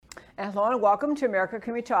And hello and welcome to America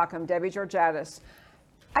Can We Talk? I'm Debbie Georgatos.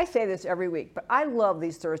 I say this every week, but I love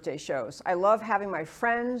these Thursday shows. I love having my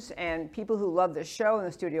friends and people who love this show in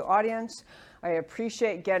the studio audience. I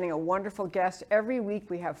appreciate getting a wonderful guest. Every week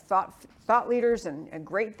we have thought leaders and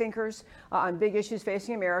great thinkers on big issues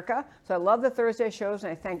facing America. So I love the Thursday shows,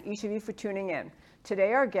 and I thank each of you for tuning in.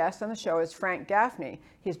 Today our guest on the show is Frank Gaffney.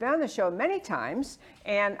 He's been on the show many times,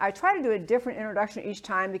 and I try to do a different introduction each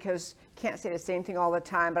time because I can't say the same thing all the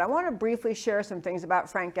time, but I want to briefly share some things about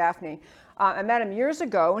Frank Gaffney. I met him years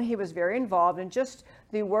ago, and he was very involved in just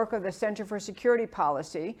the work of the Center for Security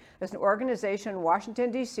Policy. It's an organization in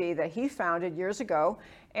Washington, D.C. that he founded years ago,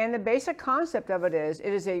 and the basic concept of it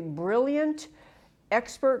is a brilliant,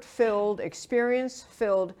 expert-filled,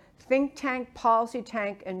 experience-filled think tank, policy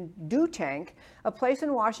tank, and do tank, a place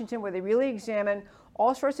in Washington where they really examine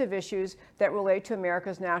all sorts of issues that relate to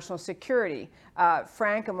America's national security.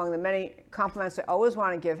 Frank, among the many compliments I always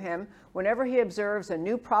want to give him, whenever he observes a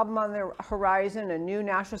new problem on the horizon, a new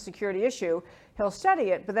national security issue, he'll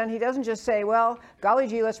study it, but then he doesn't just say, well, golly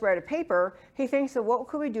gee, let's write a paper. He thinks of what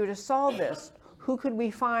could we do to solve this? Who could we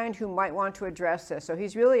find who might want to address this? So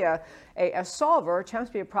he's really a solver, attempts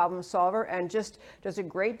to be a problem solver, and just does a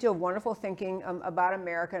great deal of wonderful thinking about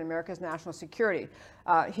America and America's national security.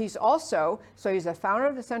 He's the founder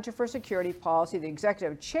of the Center for Security Policy, the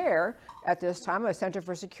executive chair at this time of the Center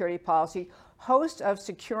for Security Policy, host of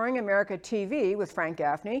Securing America TV with Frank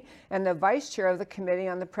Gaffney, and the vice chair of the Committee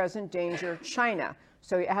on the Present Danger China.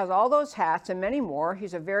 So he has all those hats and many more.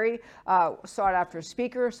 He's a very sought-after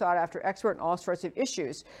speaker, sought-after expert in all sorts of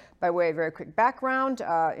issues. By way of very quick background,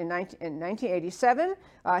 in 1987,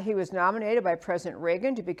 he was nominated by President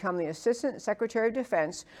Reagan to become the Assistant Secretary of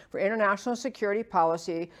Defense for International Security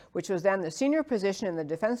Policy, which was then the senior position in the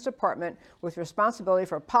Defense Department with responsibility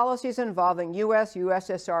for policies involving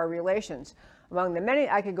U.S.-USSR relations. Among the many,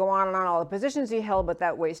 I could go on and on all the positions he held, but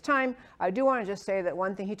that wastes time. I do want to just say that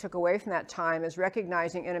one thing he took away from that time is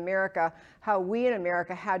recognizing in America how we in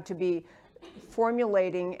America had to be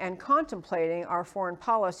formulating and contemplating our foreign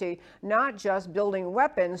policy, not just building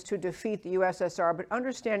weapons to defeat the USSR, but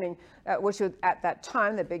understanding, which was at that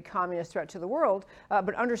time the big communist threat to the world,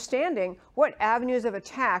 but understanding what avenues of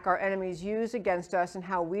attack our enemies use against us and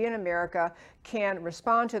how we in America can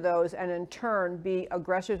respond to those and in turn be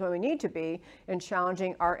aggressors when we need to be in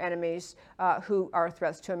challenging our enemies who are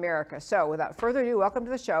threats to America. So without further ado, welcome to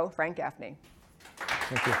the show, Frank Gaffney.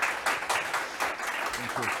 Thank you.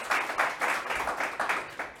 Thank you.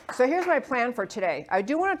 So here's my plan for today. I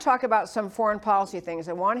do want to talk about some foreign policy things.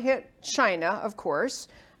 I want to hit China, of course.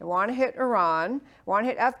 I want to hit Iran. I want to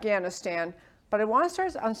hit Afghanistan. But I want to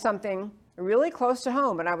start on something really close to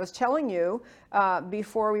home. And I was telling you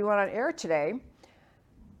before we went on air today,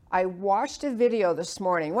 I watched a video this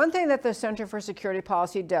morning. One thing that the Center for Security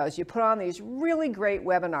Policy does, you put on these really great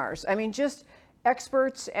webinars. I mean, just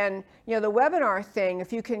experts, and the webinar thing,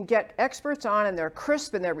 if you can get experts on and they're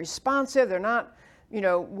crisp and they're responsive, they're not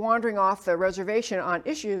wandering off the reservation on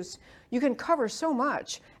issues, you can cover so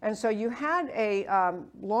much. And so you had a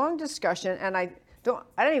long discussion, and I don't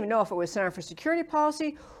even know if it was Center for Security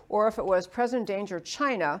Policy or if it was Present Danger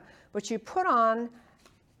China, but you put on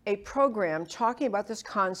a program talking about this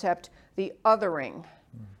concept, the othering.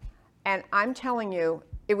 And I'm telling you,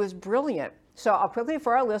 it was brilliant. So I'll quickly,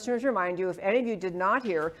 for our listeners, remind you, if any of you did not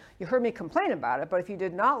hear, you heard me complain about it, but if you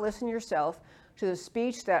did not listen yourself to the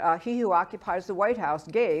speech that he who occupies the White House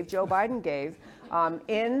gave, Joe Biden gave, I'm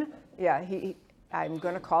going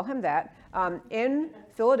to call him that, in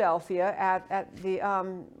Philadelphia at the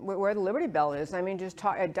where the Liberty Bell is. I mean,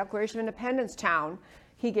 at Declaration of Independence Town,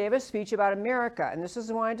 he gave a speech about America, and this is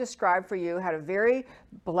the one I described for you. Had a very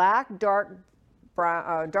black, dark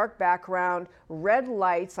background, red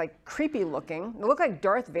lights, like creepy looking. It looked like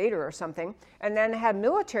Darth Vader or something. And then had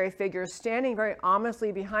military figures standing very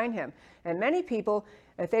ominously behind him. And many people,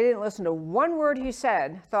 if they didn't listen to one word he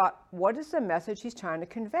said, thought, what is the message he's trying to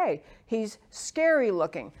convey? He's scary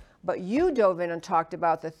looking. But you dove in and talked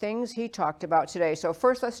about the things he talked about today. So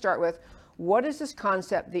first, let's start with, what is this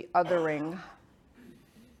concept, the othering?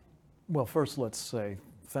 Well, first, let's say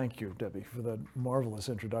thank you, Debbie, for that marvelous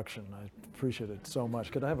introduction. I appreciate it so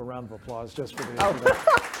much. Could I have a round of applause just for the introduction?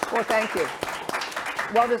 Well, thank you.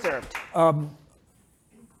 Well deserved.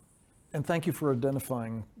 And thank you for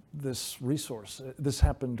identifying this resource. This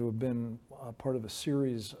happened to have been part of a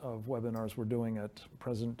series of webinars we're doing at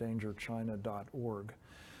presentdangerchina.org,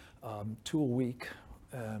 2 a week.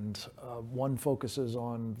 And one focuses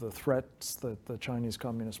on the threats that the Chinese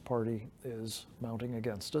Communist Party is mounting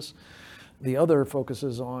against us. The other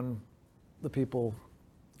focuses on the people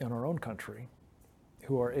in our own country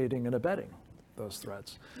who are aiding and abetting those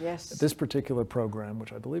threats. Yes. This particular program,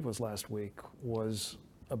 which I believe was last week, was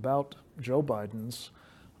about Joe Biden's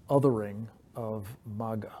othering of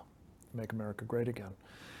MAGA, Make America Great Again.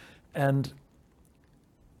 And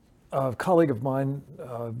a colleague of mine,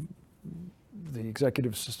 the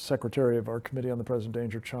executive secretary of our Committee on the Present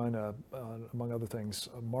Danger of China, among other things,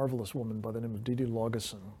 a marvelous woman by the name of Didi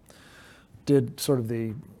Logison, did sort of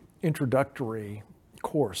the introductory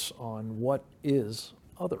course on what is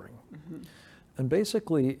othering. Mm-hmm. And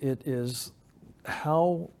basically it is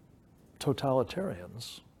how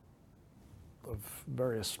totalitarians of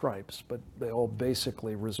various stripes, but they all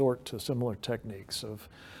basically resort to similar techniques of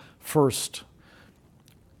first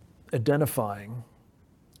identifying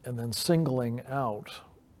and then singling out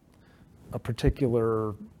a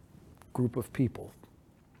particular group of people,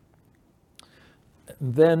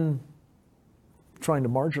 and then trying to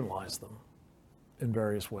marginalize them in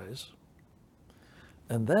various ways,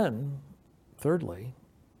 and then, thirdly,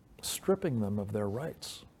 stripping them of their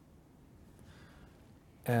rights.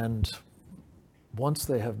 And once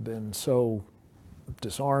they have been so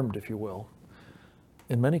disarmed, if you will,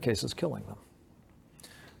 in many cases killing them.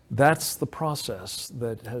 That's the process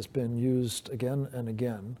that has been used again and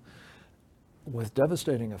again with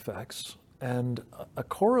devastating effects. And a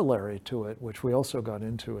corollary to it, which we also got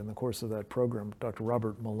into in the course of that program, Dr.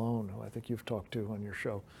 Robert Malone, who I think you've talked to on your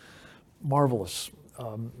show, marvelous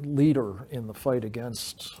leader in the fight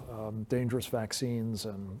against dangerous vaccines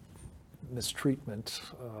and mistreatment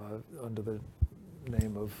under the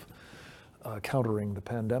name of countering the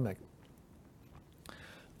pandemic,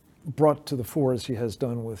 brought to the fore, as he has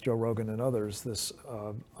done with Joe Rogan and others, this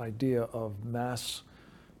idea of mass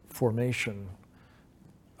formation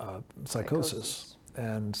psychosis.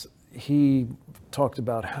 And he talked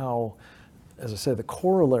about how, as I say, the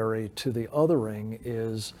corollary to the othering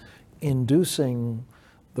is inducing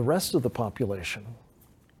the rest of the population,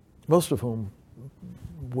 most of whom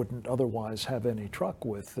wouldn't otherwise have any truck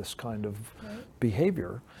with this kind of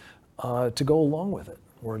behavior, to go along with it,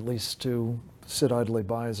 or at least to sit idly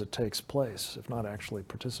by as it takes place, if not actually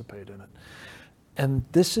participate in it. And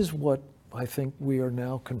this is what I think we are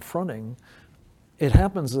now confronting. It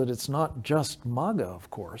happens that it's not just MAGA, of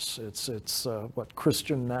course. It's what,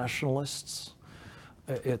 Christian nationalists,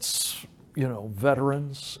 it's, you know,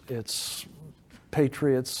 veterans, it's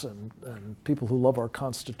patriots and people who love our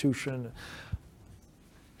Constitution.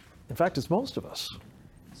 In fact, it's most of us.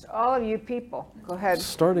 It's all of you people. Go ahead.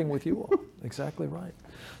 Starting with you all. Exactly right.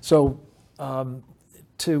 So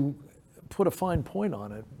to put a fine point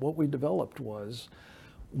on it, what we developed was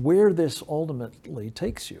where this ultimately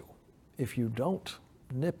takes you if you don't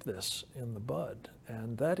nip this in the bud.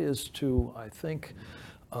 And that is to, I think,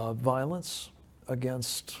 violence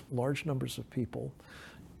against large numbers of people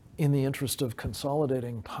in the interest of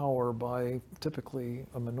consolidating power by typically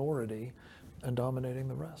a minority and dominating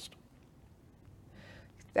the rest.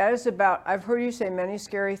 That is about, I've heard you say many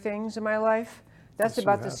scary things in my life. That's Yes,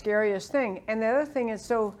 about the scariest thing. And the other thing is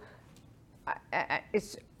so,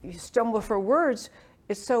 it's, you stumble for words,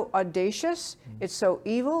 it's so audacious, it's so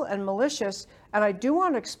evil and malicious. And I do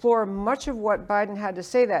want to explore much of what Biden had to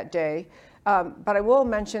say that day. But I will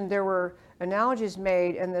mention there were analogies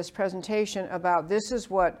made in this presentation about this is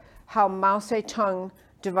how Mao Zedong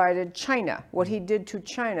divided China, what he did to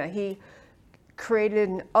China. He created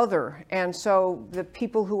an other, and so the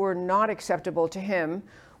people who were not acceptable to him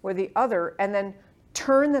were the other, and then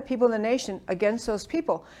turned the people in the nation against those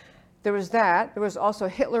people. There was that. There was also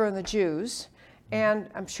Hitler and the Jews, and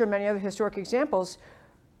I'm sure many other historic examples,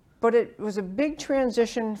 but it was a big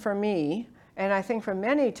transition for me, and I think for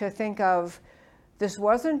many, to think of this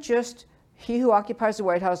wasn't just he who occupies the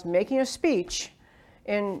White House making a speech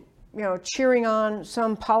and, you know, cheering on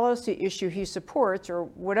some policy issue he supports or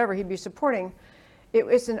whatever he'd be supporting. It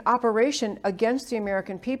was an operation against the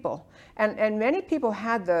American people. And many people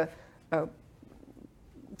had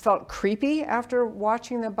felt creepy after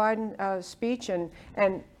watching the Biden speech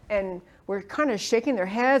and were kind of shaking their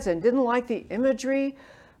heads and didn't like the imagery.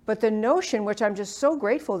 But the notion, which I'm just so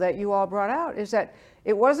grateful that you all brought out, is that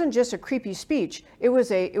it wasn't just a creepy speech. It was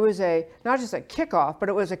not just a kickoff, but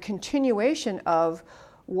it was a continuation of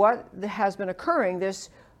what has been occurring,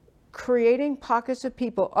 this creating pockets of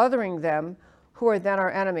people, othering them, who are then our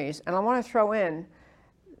enemies. And I want to throw in,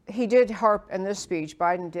 he did harp in this speech,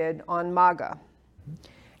 Biden did, on MAGA.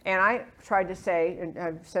 And I tried to say, and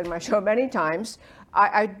I've said in my show many times,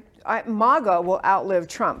 MAGA will outlive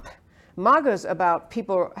Trump. MAGA is about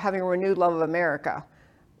people having a renewed love of America.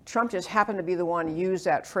 Trump just happened to be the one who used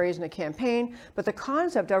that phrase in the campaign, but the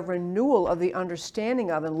concept of renewal of the understanding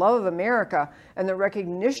of and love of America and the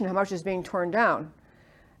recognition how much is being torn down.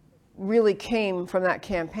 really came from that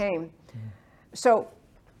campaign. So,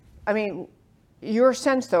 I mean, your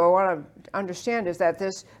sense, though, I want to understand, is that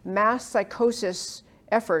this mass psychosis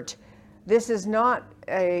effort, this is not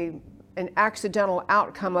an accidental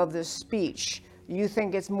outcome of this speech. You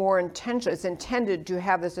think it's more intentional, it's intended to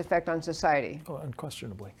have this effect on society? Oh,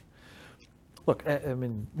 unquestionably. Look, I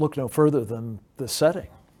mean, look no further than the setting,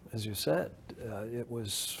 as you said. It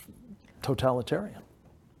was totalitarian,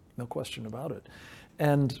 no question about it.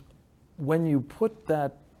 And when you put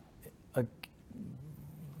that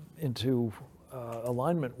into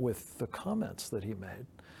alignment with the comments that he made,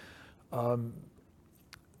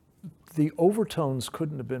 the overtones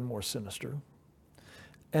couldn't have been more sinister.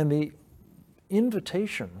 And the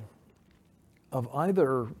invitation of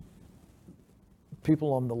either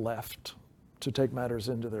people on the left to take matters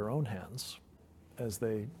into their own hands, as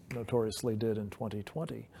they notoriously did in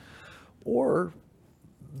 2020, or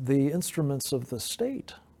the instruments of the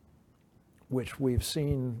state, which we've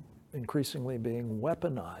seen increasingly being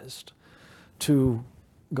weaponized to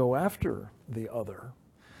go after the other,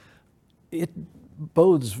 it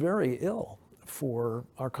bodes very ill for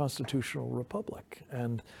our constitutional republic.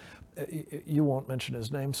 And you won't mention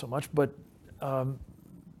his name so much, but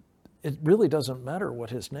it really doesn't matter what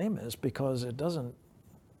his name is, because it doesn't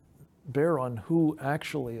bear on who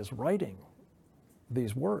actually is writing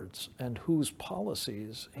these words and whose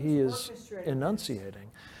policies he is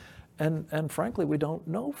enunciating. And frankly, we don't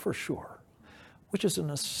know for sure, which is an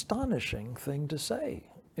astonishing thing to say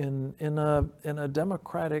in a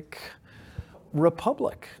democratic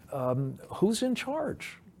republic. Who's in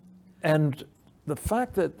charge? And the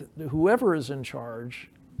fact that whoever is in charge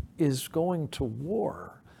is going to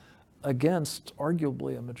war against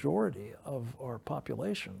arguably a majority of our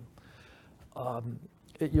population,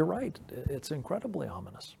 you're right, it's incredibly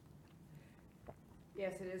ominous.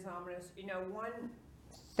 Yes, it is ominous. You know, one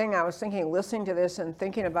thing I was thinking, listening to this and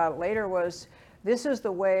thinking about it later, was this is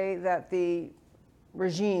the way that the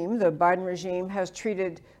regime, the Biden regime, has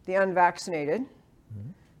treated the unvaccinated,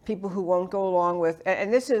 people who won't go along with,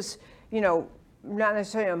 and this is, you know, not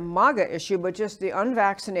necessarily a MAGA issue, but just the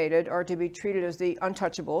unvaccinated are to be treated as the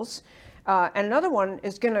untouchables. And another one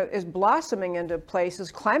is blossoming into place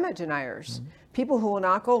is climate deniers. People who will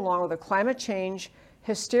not go along with the climate change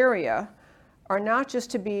hysteria are not just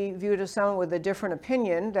to be viewed as someone with a different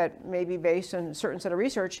opinion that may be based on a certain set of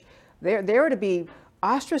research. They're to be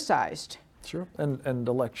ostracized. Sure, and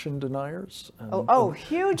election deniers. And,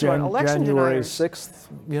 huge one, election January deniers. 6th,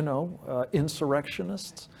 you know,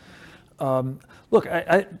 insurrectionists. Look,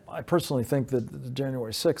 I personally think that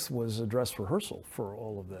January 6th was a dress rehearsal for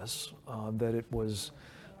all of this, that it was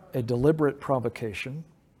a deliberate provocation.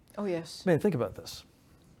 Oh, yes. I mean, think about this.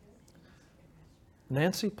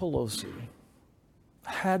 Nancy Pelosi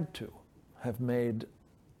had to have made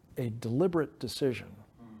a deliberate decision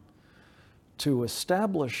to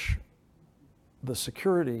establish the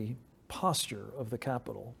security posture of the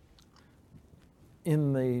Capitol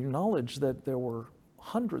in the knowledge that there were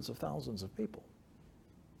hundreds of thousands of people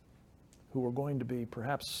who were going to be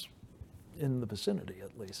perhaps in the vicinity,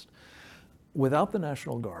 at least, without the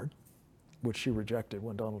National Guard, which she rejected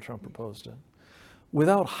when Donald Trump proposed it,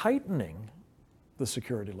 without heightening the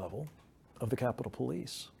security level of the Capitol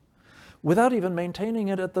Police, without even maintaining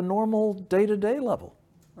it at the normal day-to-day level.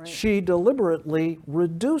 Right. She deliberately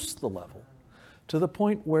reduced the level to the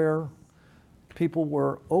point where people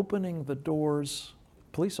were opening the doors,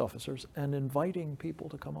 police officers, and inviting people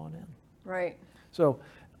to come on in. Right. So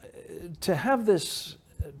to have this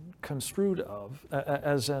construed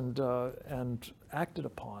as and acted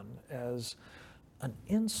upon as an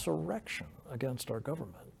insurrection against our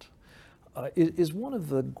government is one of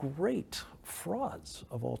the great frauds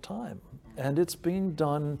of all time. And it's being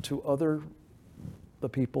done to the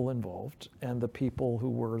people involved, and the people who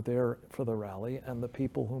were there for the rally, and the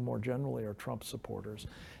people who more generally are Trump supporters,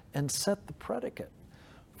 and set the predicate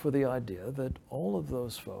for the idea that all of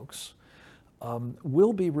those folks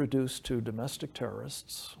will be reduced to domestic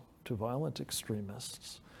terrorists, to violent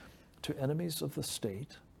extremists, to enemies of the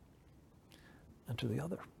state, and to the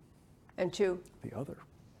other. And to? The other.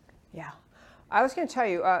 Yeah. I was going to tell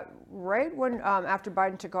you, right when, after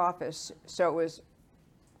Biden took office, so it was,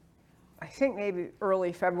 I think maybe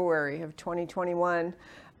early February of 2021,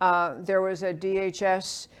 there was a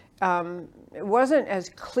DHS, it wasn't as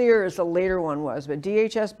clear as the later one was, but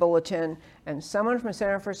DHS bulletin, and someone from the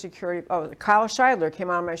Center for Security, Kyle Scheidler came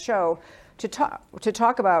on my show to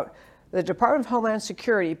talk about the Department of Homeland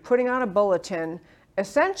Security putting out a bulletin,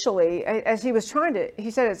 essentially, as he was trying to, he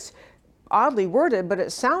said it's oddly worded, but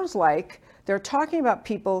it sounds like they're talking about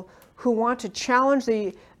people who want to challenge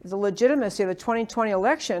the legitimacy of the 2020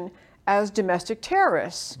 election as domestic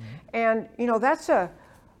terrorists. And, you know,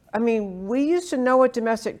 I mean, we used to know what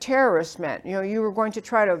domestic terrorists meant. You know, you were going to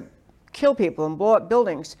try to kill people and blow up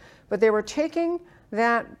buildings, but they were taking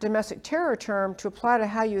that domestic terror term to apply to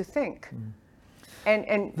how you think.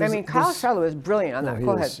 And I mean, Kyle Shiloh is brilliant on that.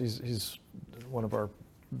 Go ahead. He's one of our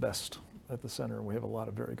best at the center, and we have a lot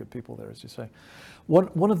of very good people there, as you say.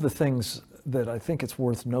 One of the things that I think it's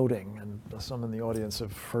worth noting, and some in the audience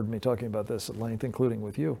have heard me talking about this at length, including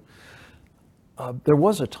with you, there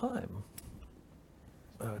was a time,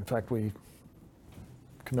 in fact, we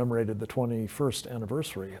commemorated the 21st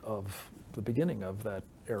anniversary of the beginning of that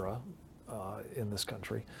era in this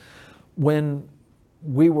country, when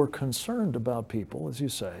we were concerned about people, as you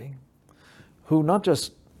say, who not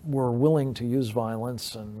just were willing to use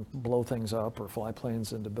violence and blow things up or fly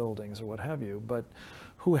planes into buildings or what have you, but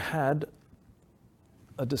who had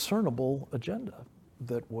a discernible agenda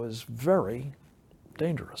that was very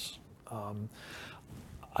dangerous.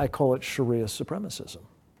 I call it Sharia supremacism.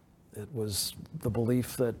 It was the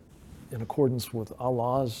belief that in accordance with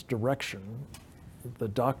Allah's direction, the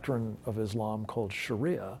doctrine of Islam called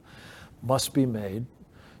Sharia must be made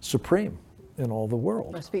supreme in all the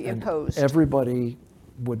world. Must be imposed. And everybody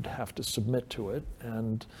would have to submit to it,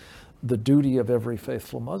 and the duty of every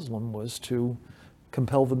faithful Muslim was to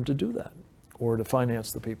compel them to do that, or to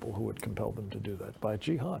finance the people who would compel them to do that by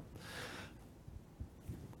jihad.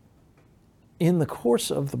 In the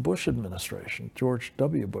course of the Bush administration, George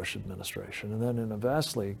W. Bush administration, and then in a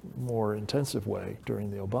vastly more intensive way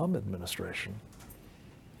during the Obama administration,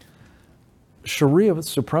 Sharia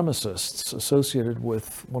supremacists associated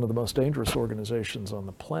with one of the most dangerous organizations on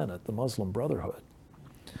the planet, the Muslim Brotherhood,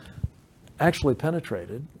 actually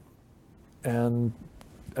penetrated and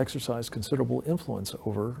exercised considerable influence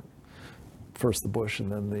over first the Bush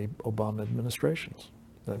and then the Obama administrations.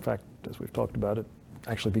 In fact, as we've talked about, it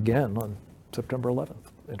actually began on September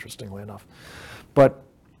 11th, interestingly enough. But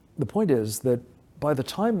the point is that by the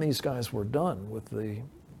time these guys were done with the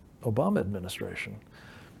Obama administration,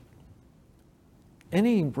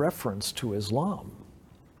 any reference to Islam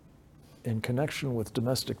in connection with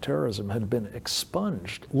domestic terrorism had been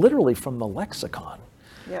expunged literally from the lexicon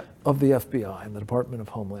of the FBI and the Department of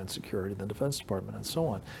Homeland Security, the Defense Department, and so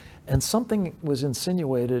on. And something was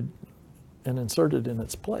insinuated and inserted in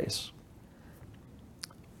its place: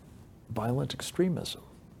 violent extremism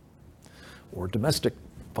or domestic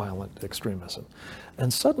violent extremism.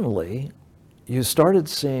 And suddenly you started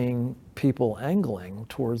seeing people angling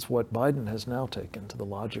towards what Biden has now taken to the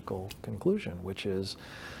logical conclusion, which is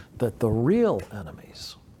that the real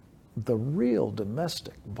enemies, the real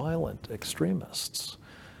domestic violent extremists,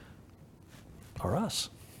 are us.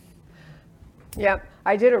 Yeah,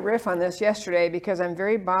 I did a riff on this yesterday because I'm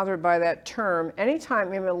very bothered by that term.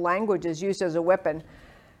 Anytime even language is used as a weapon,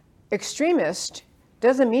 extremist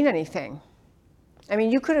doesn't mean anything. I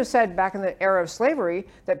mean, you could have said back in the era of slavery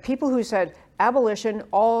that people who said abolition,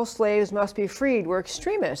 all slaves must be freed, were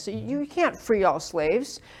extremists. You can't free all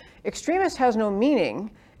slaves. Extremist has no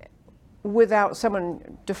meaning without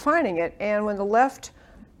someone defining it. And when the left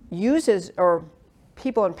uses, or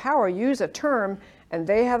people in power use a term, and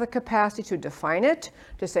they have the capacity to define it,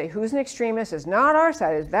 to say who's an extremist is not our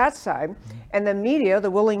side, it's that side. And the media,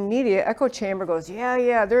 the willing media echo chamber goes,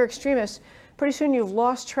 yeah, they're extremists. Pretty soon you've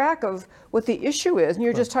lost track of what the issue is, and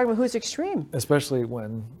you're just talking about who's extreme. Especially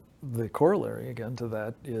when the corollary, again, to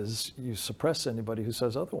that is you suppress anybody who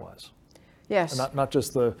says otherwise. Yes. And not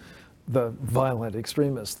just the violent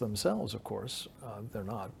extremists themselves, of course, they're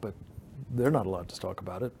not allowed to talk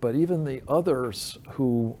about it, but even the others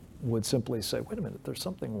who would simply say, wait a minute, there's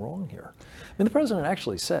something wrong here. I mean, the president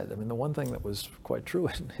actually said, the one thing that was quite true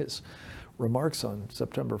in his remarks on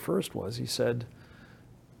September 1st was, he said,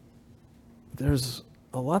 there's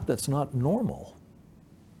a lot that's not normal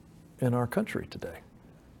in our country today,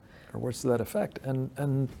 or words to that effect.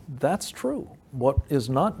 And that's true. What is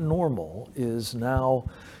not normal is now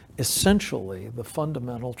essentially the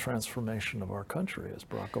fundamental transformation of our country, as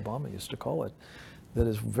Barack Obama used to call it, that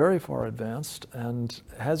is very far advanced and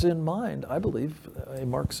has in mind, I believe, a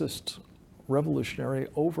Marxist revolutionary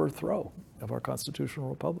overthrow of our constitutional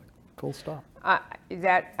republic. Full stop.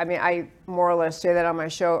 I more or less say that on my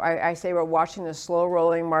show. I say we're watching the slow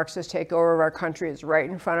rolling Marxist takeover of our country. It's right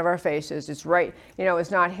in front of our faces. It's right,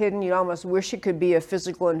 it's not hidden. You almost wish it could be a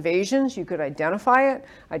physical invasion so you could identify it,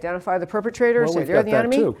 identify the perpetrators, well, say they're the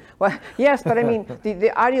enemy. Too. Well, yes, but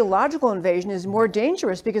the ideological invasion is more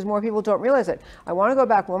dangerous because more people don't realize it. I want to go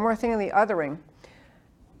back one more thing on the othering.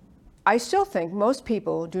 I still think most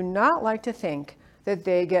people do not like to think that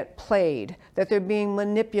they get played, that they're being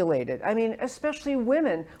manipulated. I mean, especially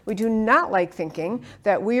women. We do not like thinking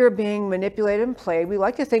that we are being manipulated and played. We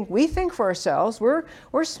like to think we think for ourselves. We're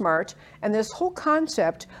smart. And this whole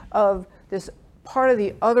concept of this part of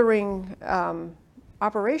the othering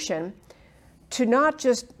operation to not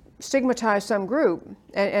just stigmatize some group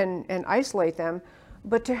and isolate them,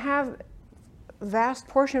 but to have a vast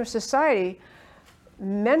portion of society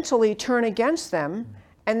mentally turn against them,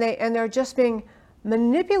 and they're just being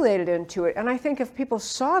manipulated into it. And I think if people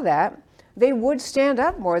saw that, they would stand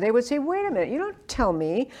up more. They would say, wait a minute, you don't tell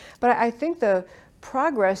me. But I think the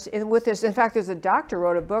progress with this, in fact, there's a doctor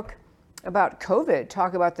wrote a book about COVID,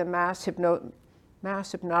 talk about the mass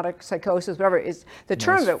hypnotic psychosis, whatever is the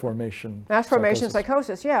term of it. Mass formation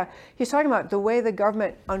psychosis, yeah. He's talking about the way the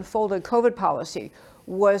government unfolded COVID policy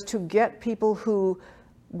was to get people who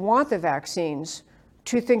want the vaccines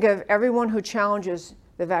to think of everyone who challenges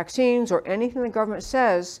the vaccines or anything the government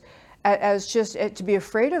says as just to be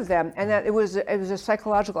afraid of them, and that it was a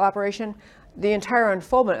psychological operation, the entire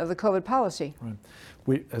unfoldment of the COVID policy.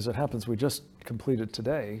 Right. As it happens, we just completed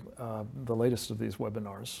today the latest of these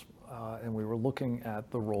webinars, and we were looking at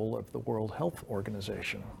the role of the World Health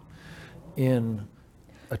Organization in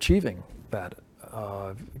achieving that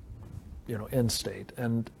end state.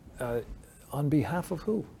 And on behalf of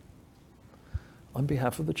who? On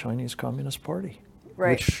behalf of the Chinese Communist Party,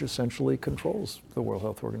 right, which essentially controls the World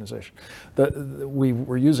Health Organization. We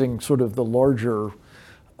were using sort of the larger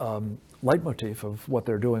leitmotif of what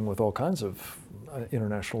they're doing with all kinds of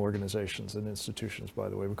international organizations and institutions, by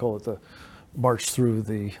the way. We call it the march through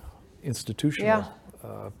the institutional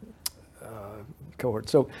cohort.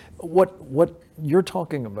 So what you're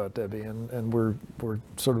talking about, Debbie, and we're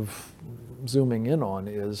sort of zooming in on,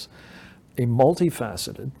 is a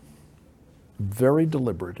multifaceted, very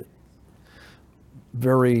deliberate,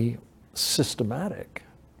 very systematic,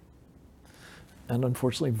 and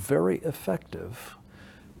unfortunately very effective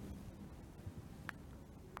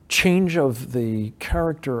change of the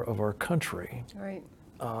character of our country, right,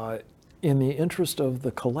 in the interest of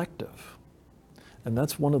the collective. And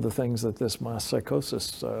that's one of the things that this mass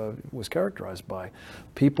psychosis was characterized by.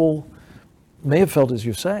 People may have felt, as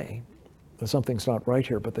you say, that something's not right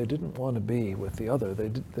here, but they didn't want to be with the other.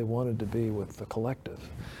 They wanted to be with the collective.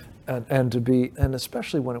 And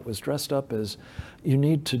especially when it was dressed up as, you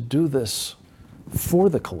need to do this for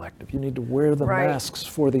the collective. You need to wear the right, masks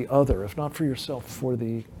for the other, if not for yourself, for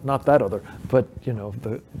the, not that other, but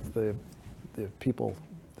the people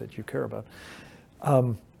that you care about.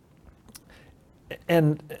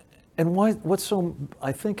 And what's so,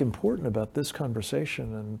 I think, important about this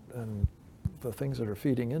conversation and the things that are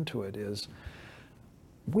feeding into it is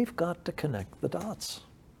we've got to connect the dots.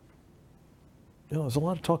 There's a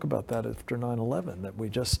lot of talk about that after 9/11, that we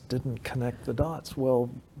just didn't connect the dots.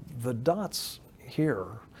 Well, the dots here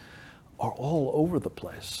are all over the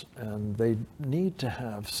place, and they need to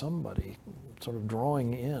have somebody sort of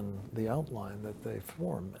drawing in the outline that they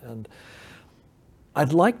form. And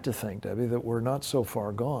I'd like to think, Debbie, that we're not so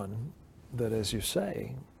far gone that, as you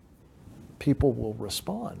say, people will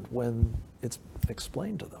respond when it's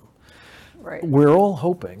explained to them. right. We're all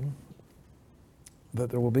hoping that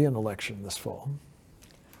there will be an election this fall,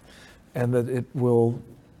 and that it will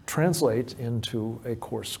translate into a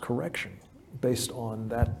course correction based on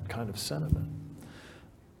that kind of sentiment.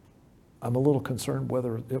 I'm a little concerned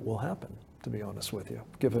whether it will happen, to be honest with you,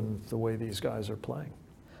 given the way these guys are playing.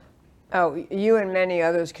 Oh, you and many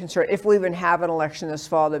others concerned, if we even have an election this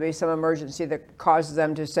fall, there'll be some emergency that causes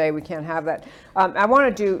them to say we can't have that. I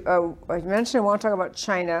want to do, I want to talk about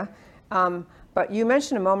China, but you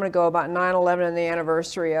mentioned a moment ago about 9/11 and the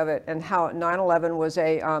anniversary of it, and how 9/11 was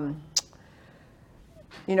a,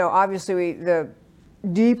 obviously the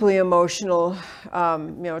deeply emotional,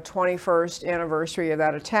 21st anniversary of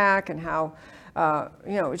that attack, and how,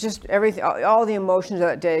 just everything, all the emotions of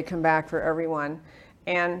that day come back for everyone.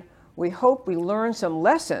 And we hope we learn some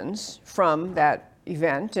lessons from that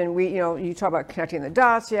event. And we, you talk about connecting the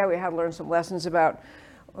dots. Yeah, we have learned some lessons about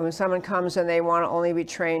when someone comes and they want to only be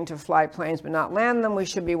trained to fly planes but not land them, we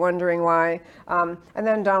should be wondering why. And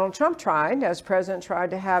then Donald Trump as president, tried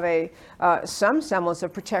to have some semblance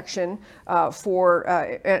of protection for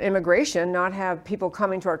immigration, not have people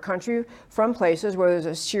coming to our country from places where there's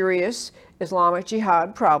a serious Islamic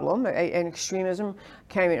jihad problem, and extremism.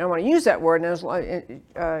 I don't want to use that word.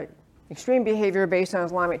 Extreme behavior based on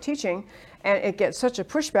Islamic teaching, and it gets such a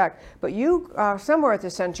pushback. But you, somewhere at the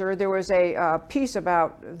center, there was a piece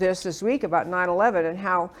about this week about 9/11 and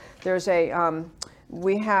how there's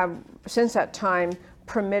we have since that time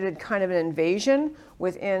permitted kind of an invasion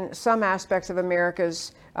within some aspects of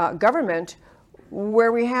America's government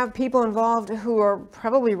where we have people involved who are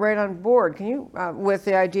probably right on board. Can you, with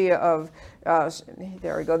the idea of,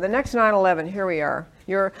 there we go, the next 9/11, here we are.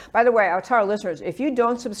 By the way, I'll tell our listeners, if you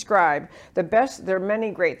don't subscribe, there are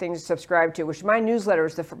many great things to subscribe to, which my newsletter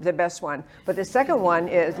is the best one. But the second one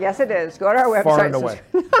is, yes it is, go to our website. Far and away.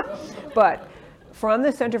 But from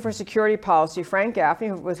the Center for Security Policy, Frank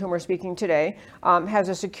Gaffney, with whom we're speaking today, has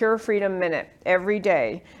a Secure Freedom Minute every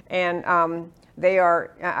day. And they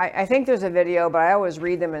are, I think there's a video, but I always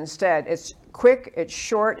read them instead. It's quick, it's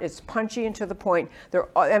short, it's punchy and to the point.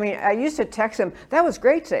 I used to text them, that was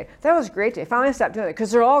great today, that was great today. Finally stopped doing it, because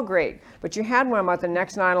they're all great. But you had one about the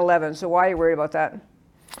next 9/11, so why are you worried about that?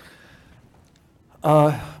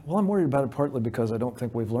 Well, I'm worried about it partly because I don't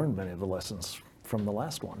think we've learned many of the lessons from the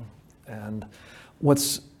last one. And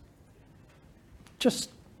what's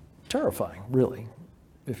just terrifying, really,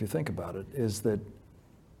 if you think about it, is that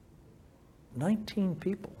 19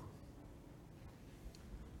 people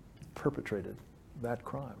perpetrated that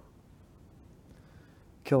crime,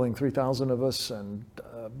 killing 3,000 of us and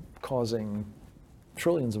causing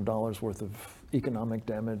trillions of dollars worth of economic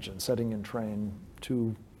damage and setting in train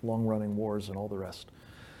 2 long-running wars and all the rest.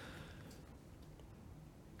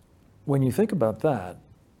 When you think about that,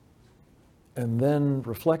 and then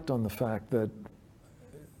reflect on the fact that,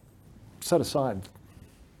 set aside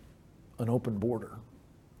an open border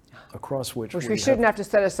across which we shouldn't have to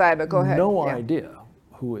set aside, but go ahead. No idea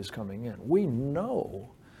who is coming in. We know,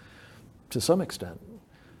 to some extent,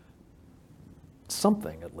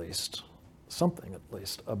 something at least,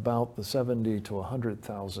 about the 70 to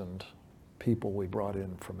 100,000 people we brought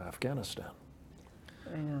in from Afghanistan.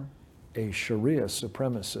 I know. A Sharia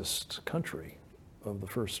supremacist country of the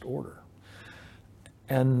first order.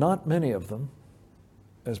 And not many of them,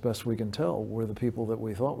 as best we can tell, were the people that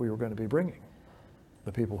we thought we were going to be bringing.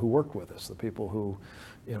 The people who worked with us, the people who,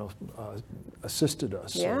 assisted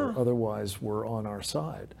us or otherwise were on our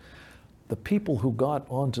side. The people who got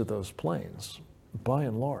onto those planes, by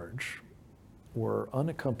and large, were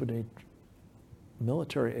unaccompanied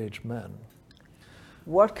military-age men.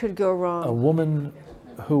 What could go wrong? A woman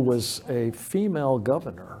who was a female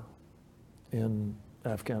governor in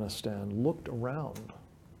Afghanistan looked around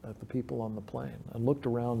at the people on the plane and looked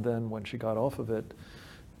around then when she got off of it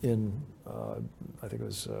in, I think it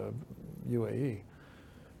was UAE.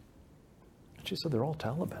 And she said, they're all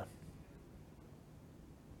Taliban.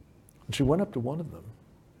 And she went up to one of them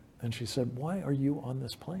and she said, why are you on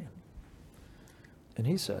this plane? And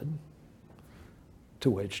he said, to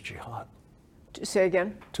wage jihad. Say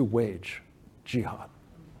again? To wage jihad.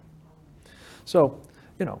 So,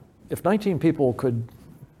 if 19 people could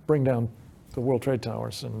bring down the World Trade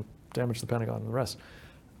Towers and damage the Pentagon and the rest,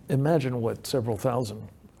 imagine what several thousand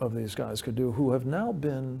of these guys could do who have now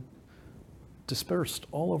been dispersed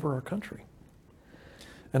all over our country.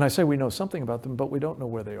 And I say we know something about them, but we don't know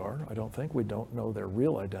where they are, I don't think. We don't know their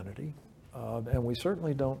real identity. And we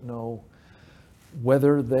certainly don't know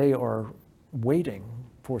whether they are waiting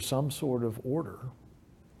for some sort of order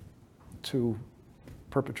to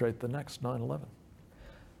perpetrate the next 9/11.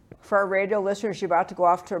 For our radio listeners, you're about to go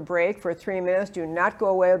off to a break for 3 minutes. Do not go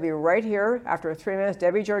away. We'll be right here after 3 minutes.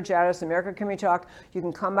 Debbie Georgatos, America Can We Talk. You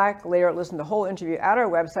can come back later and listen to the whole interview at our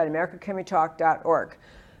website, americacanwetalk.org.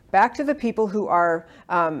 Back to the people who are,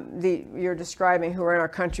 you're describing, who are in our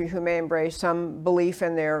country, who may embrace some belief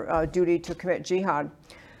in their duty to commit jihad.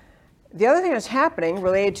 The other thing that's happening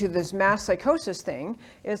related to this mass psychosis thing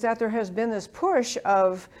is that there has been this push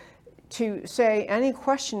to say any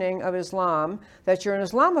questioning of Islam that you're an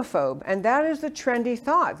Islamophobe. And that is the trendy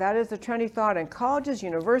thought. That is the trendy thought in colleges,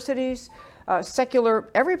 universities, secular,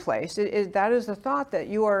 every place. That is the thought that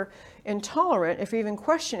you are intolerant if you're even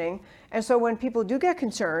questioning. And so when people do get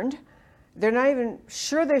concerned, they're not even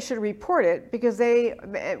sure they should report it because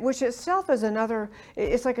which itself is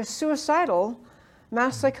it's like a suicidal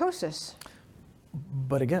mass psychosis.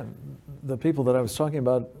 But again, the people that I was talking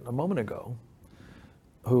about a moment ago,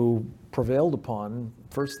 who prevailed upon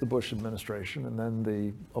first the Bush administration and then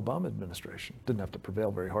the Obama administration, didn't have to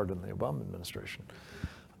prevail very hard in the Obama administration.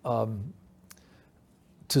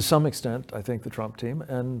 To some extent, I think the Trump team,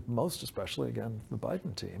 and most especially, again, the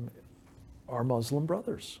Biden team, are Muslim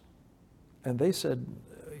brothers. And they said,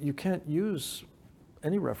 you can't use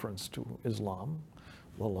any reference to Islam,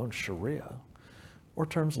 let alone Sharia, or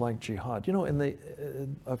terms like jihad.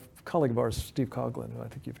 A colleague of ours, Steve Coughlin, who I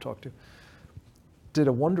think you've talked to, did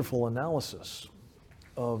a wonderful analysis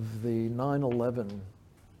of the 9/11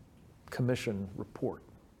 Commission report.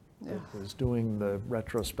 Yeah. It was doing the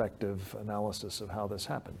retrospective analysis of how this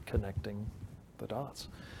happened, connecting the dots.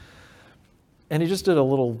 And he just did a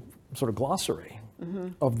little sort of glossary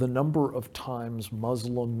of the number of times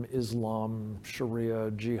Muslim, Islam,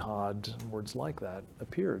 Sharia, jihad, words like that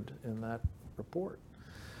appeared in that report.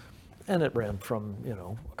 And it ran from,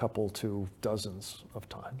 a couple to dozens of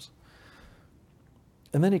times.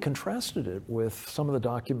 And then he contrasted it with some of the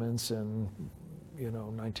documents in,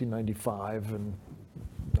 1995 and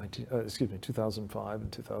 2005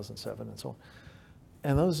 and 2007 and so on.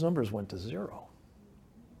 And those numbers went to zero.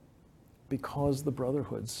 Because the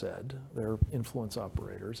Brotherhood said, their influence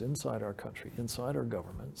operators inside our country, inside our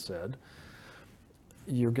government said,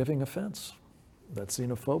 you're giving offense. That's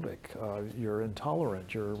xenophobic. You're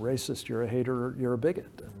intolerant. You're racist. You're a hater. You're a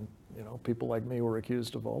bigot. And people like me were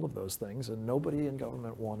accused of all of those things, and nobody in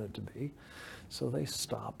government wanted to be. So they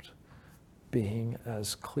stopped being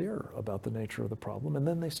as clear about the nature of the problem, and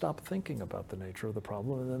then they stopped thinking about the nature of the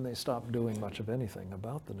problem, and then they stopped doing much of anything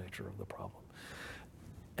about the nature of the problem.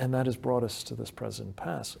 And that has brought us to this present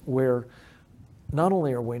pass, where not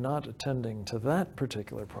only are we not attending to that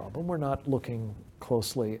particular problem, we're not looking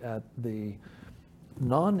closely at the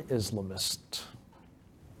non-Islamist,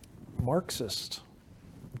 Marxist,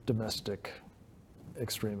 domestic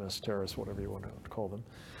extremists, terrorists, whatever you want to call them.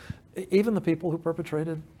 Even the people who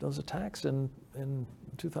perpetrated those attacks in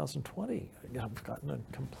 2020 have gotten a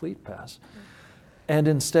complete pass. And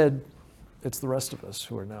instead, it's the rest of us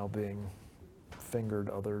who are now being fingered,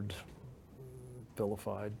 othered,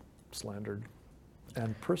 vilified, slandered,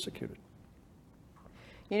 and persecuted.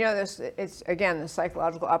 It's again the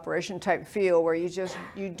psychological operation type feel where you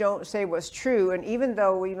don't say what's true, and even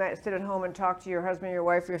though we might sit at home and talk to your husband, your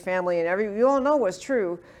wife, your family, and you all know what's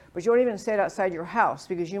true, but you don't even say it outside your house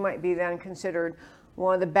because you might be then considered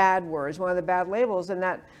one of the bad words, one of the bad labels, and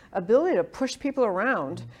that ability to push people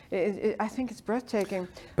around, I think it's breathtaking.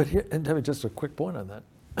 But here, and Debbie, just a quick point on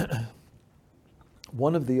that.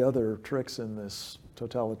 One of the other tricks in this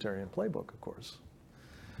totalitarian playbook, of course,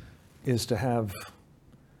 is to have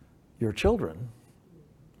your children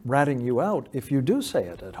ratting you out if you do say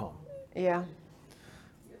it at home. Yeah.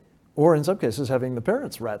 Or in some cases, having the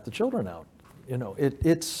parents rat the children out.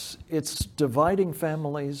 It's dividing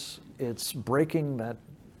families. It's breaking that,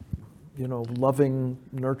 loving,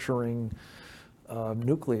 nurturing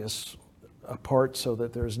nucleus apart so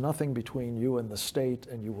that there's nothing between you and the state,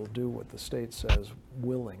 and you will do what the state says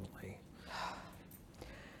willingly.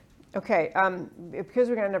 Okay, because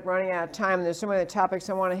we're going to end up running out of time, there's so many topics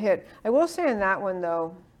I want to hit. I will say in that one,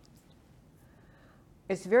 though,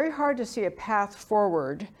 it's very hard to see a path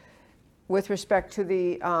forward with respect to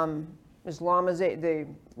the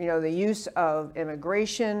Islamization, the use of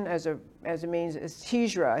immigration as a means. It's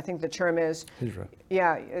hijra, I think the term is. Hijra.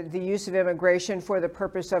 Yeah, the use of immigration for the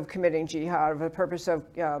purpose of committing jihad, for the purpose of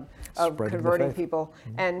converting people,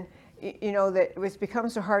 and that it's become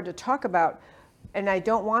so hard to talk about. And I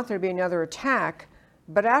don't want there to be another attack,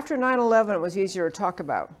 but after 9/11, it was easier to talk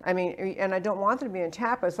about. And I don't want there to be an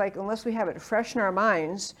attack, but it's like unless we have it fresh in our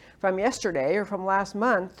minds from yesterday or from last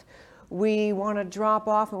month, we want to drop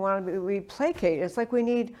off and we placate. It's like we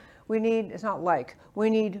need, it's not like, we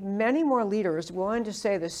need many more leaders willing to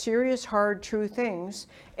say the serious, hard, true things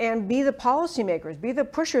and be the policymakers, be the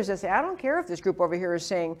pushers that say, I don't care if this group over here is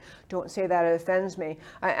saying, don't say that, it offends me.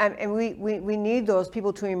 And we need those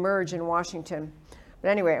people to emerge in Washington. But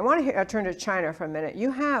anyway, I want to turn to China for a minute.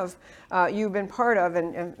 You've been part of,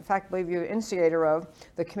 and in fact, I believe you're the instigator of,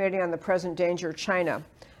 the Committee on the Present Danger of China.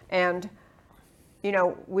 And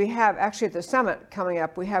we have, actually at the summit coming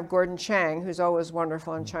up, we have Gordon Chang, who's always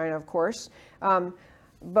wonderful in China, of course.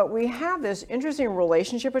 But we have this interesting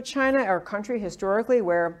relationship with China, our country historically,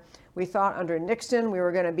 where we thought under Nixon we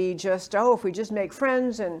were going to be if we just make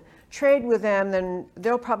friends and trade with them, then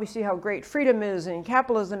they'll probably see how great freedom is and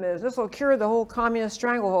capitalism is. This will cure the whole communist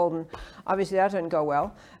stranglehold, and obviously that didn't go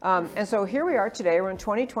well. And so here we are today, we're in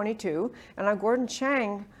 2022, and now Gordon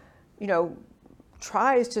Chang,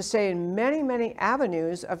 tries to say in many, many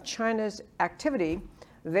avenues of China's activity,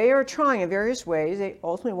 they are trying in various ways. They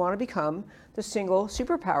ultimately want to become the single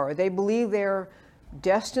superpower. They believe they're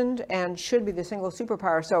destined and should be the single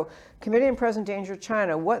superpower. So, Committee on Present Danger of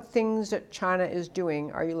China, what things that China is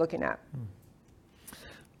doing are you looking at?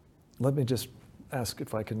 Let me just ask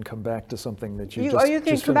if I can come back to something that you you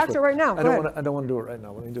can come back to it right now. I don't want to do it right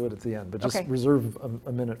now. Let me do it at the end. But just reserve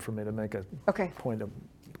a minute for me to make a point of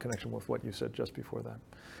connection with what you said just before that.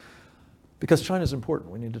 Because China is important.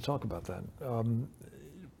 We need to talk about that.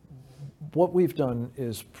 What we've done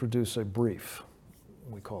is produce a brief,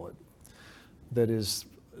 we call it, that is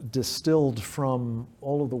distilled from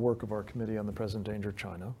all of the work of our Committee on the Present Danger of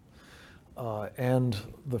China and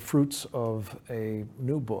the fruits of a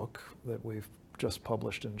new book that we've just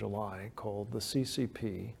published in July called The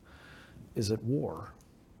CCP is at war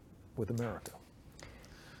with America.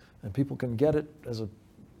 And people can get it as a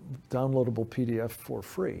downloadable PDF for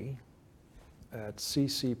free at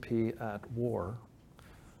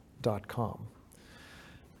ccpatwar.com.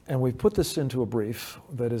 And we've put this into a brief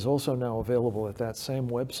that is also now available at that same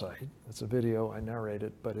website. It's a video, I narrate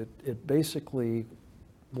it, but it basically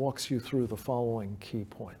walks you through the following key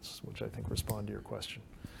points, which I think respond to your question.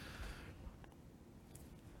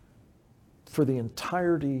 For the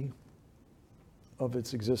entirety of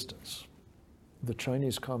its existence, the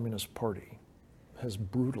Chinese Communist Party has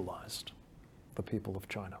brutalized the people of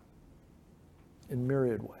China in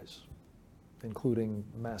myriad ways, including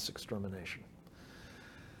mass extermination.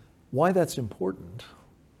 Why that's important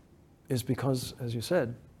is because, as you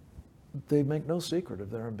said, they make no secret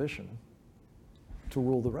of their ambition to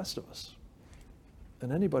rule the rest of us.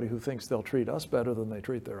 And anybody who thinks they'll treat us better than they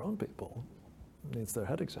treat their own people needs their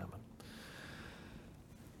head examined.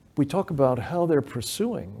 We talk about how they're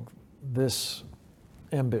pursuing this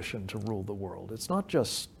ambition to rule the world. It's not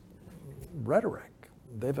just rhetoric.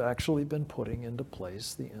 They've actually been putting into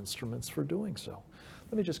place the instruments for doing so.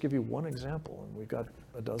 Let me just give you one example, and we've got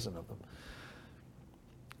a dozen of them.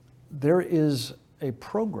 There is a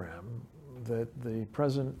program that the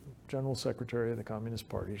President, General Secretary of the Communist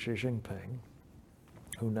Party, Xi Jinping,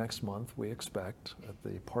 who next month we expect at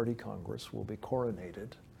the Party Congress will be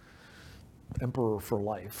coronated Emperor for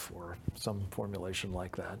Life, or some formulation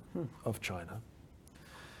like that, of China.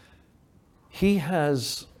 He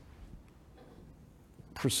has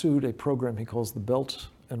pursued a program he calls the Belt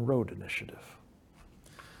and Road Initiative.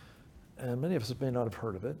 And many of us may not have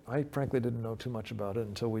heard of it. I frankly didn't know too much about it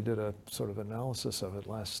until we did a sort of analysis of it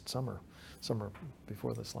last summer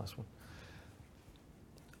before this last one.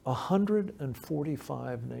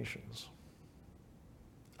 145 nations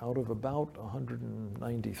out of about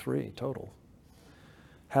 193 total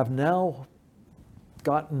have now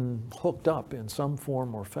gotten hooked up in some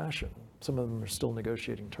form or fashion. Some of them are still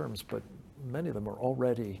negotiating terms, but many of them are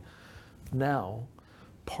already now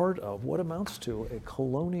part of what amounts to a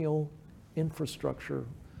colonial infrastructure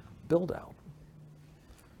build-out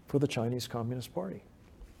for the Chinese Communist Party.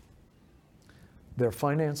 They're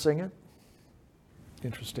financing it,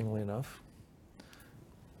 interestingly enough,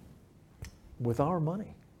 with our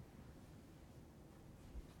money.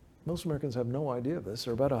 Most Americans have no idea of this.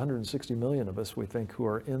 There are about 160 million of us, we think, who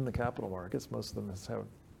are in the capital markets. Most of them have had a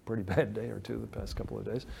pretty bad day or two the past couple of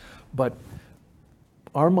days. But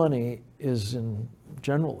our money is in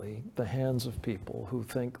generally the hands of people who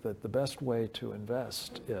think that the best way to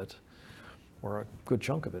invest it, or a good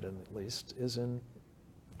chunk of it at least, is in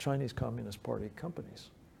Chinese Communist Party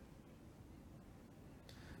companies.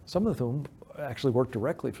 Some of whom actually work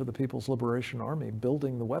directly for the People's Liberation Army,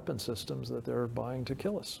 building the weapon systems that they're buying to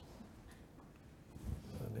kill us.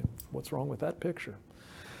 I mean, what's wrong with that picture?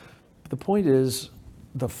 The point is,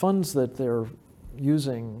 the funds that they're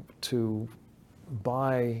using to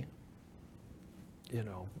buy,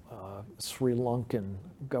 Sri Lankan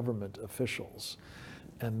government officials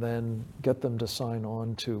and then get them to sign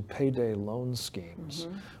on to payday loan schemes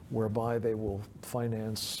whereby they will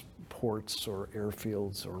finance ports or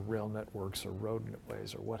airfields or rail networks or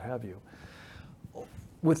roadways or what have you,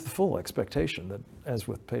 with the full expectation that, as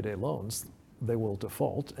with payday loans, they will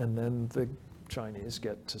default, and then the Chinese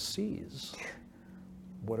get to seize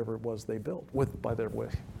whatever it was they built by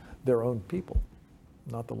their own people,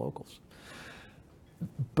 not the locals.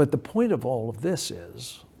 But the point of all of this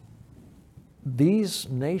is, these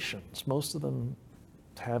nations, most of them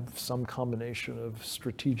have some combination of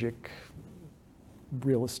strategic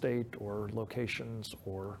real estate or locations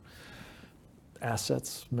or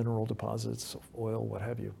assets, mineral deposits, oil, what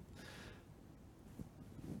have you.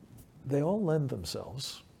 They all lend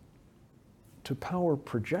themselves to power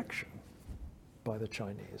projection by the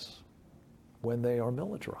Chinese when they are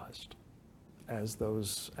militarized, as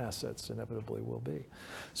those assets inevitably will be.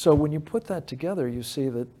 So when you put that together, you see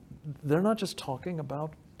that they're not just talking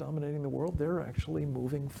about dominating the world, they're actually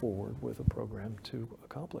moving forward with a program to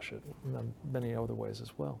accomplish it in many other ways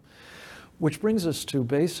as well. Which brings us to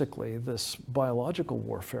basically this biological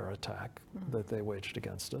warfare attack that they waged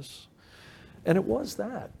against us. And it was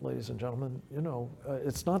that, ladies and gentlemen,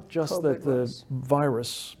 it's not just that the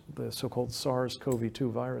virus, the so-called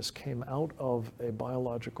SARS-CoV-2 virus, came out of a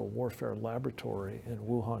biological warfare laboratory in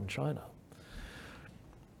Wuhan, China.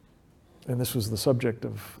 And this was the subject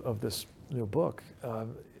of this new book.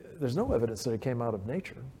 There's no evidence that it came out of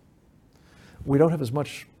nature. We don't have as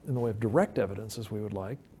much in the way of direct evidence as we would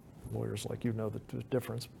like. Lawyers like you know the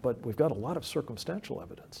difference, but we've got a lot of circumstantial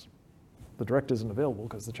evidence. The direct isn't available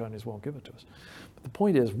because the Chinese won't give it to us. But the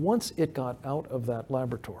point is, once it got out of that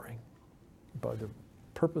laboratory either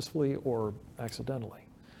purposefully or accidentally.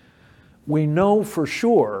 We know for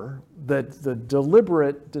sure that the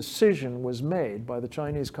deliberate decision was made by the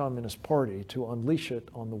Chinese Communist Party to unleash it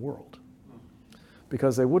on the world,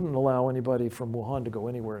 because they wouldn't allow anybody from Wuhan to go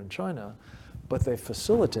anywhere in China, but they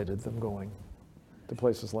facilitated them going to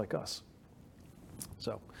places like us.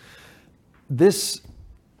 So this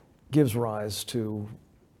gives rise to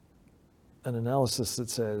an analysis that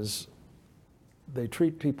says they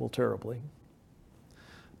treat people terribly,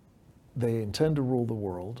 they intend to rule the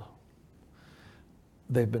world,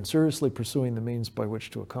 they've been seriously pursuing the means by which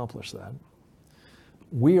to accomplish that.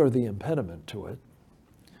 We are the impediment to it.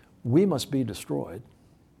 We must be destroyed.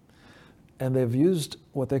 And they've used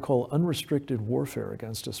what they call unrestricted warfare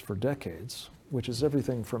against us for decades, which is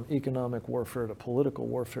everything from economic warfare to political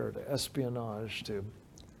warfare to espionage to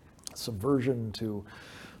subversion to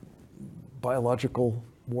biological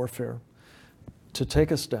warfare, to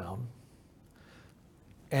take us down.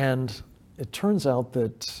 And it turns out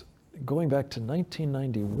that going back to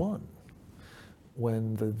 1991,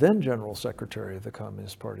 when the then General Secretary of the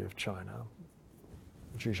Communist Party of China,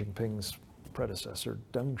 Xi Jinping's predecessor,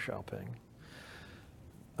 Deng Xiaoping,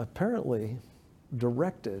 apparently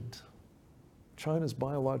directed China's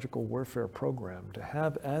biological warfare program to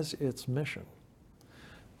have as its mission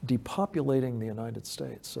depopulating the United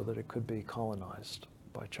States so that it could be colonized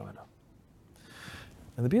by China.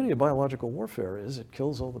 And the beauty of biological warfare is it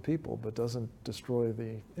kills all the people but doesn't destroy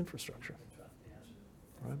the infrastructure.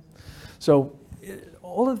 Right? So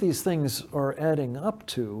all of these things are adding up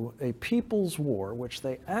to a people's war, which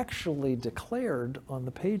they actually declared on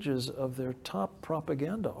the pages of their top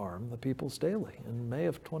propaganda arm, the People's Daily, in May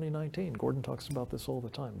of 2019. Gordon talks about this all the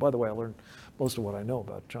time. By the way, I learned most of what I know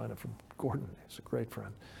about China from Gordon. He's a great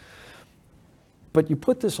friend. But you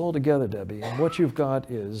put this all together, Debbie, and what you've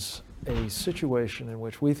got is a situation in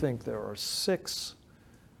which we think there are 6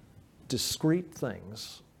 discrete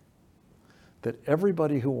things that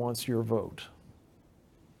everybody who wants your vote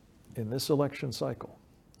in this election cycle,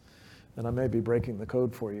 and I may be breaking the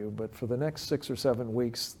code for you, but for the next 6 or 7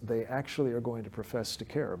 weeks, they actually are going to profess to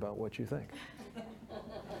care about what you think.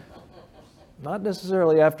 Not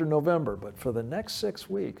necessarily after November, but for the next 6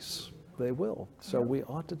 weeks, they will. So we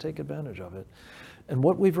ought to take advantage of it. And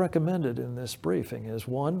what we've recommended in this briefing is,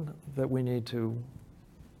 one, that we need to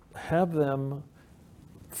have them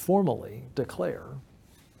formally declare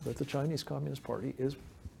that the Chinese Communist Party is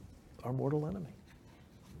our mortal enemy.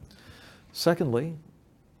 Secondly,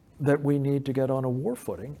 that we need to get on a war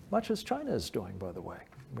footing, much as China is doing, by the way.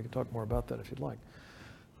 We can talk more about that if you'd like.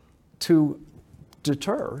 To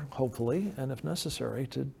deter, hopefully, and if necessary,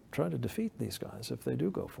 to try to defeat these guys if they do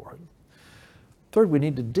go for it. Third, we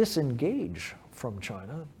need to disengage from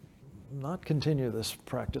China, not continue this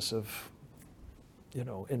practice of,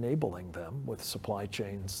 enabling them with supply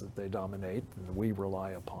chains that they dominate and we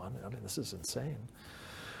rely upon. I mean, this is insane.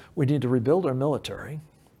 We need to rebuild our military.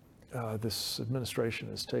 This administration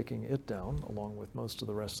is taking it down along with most of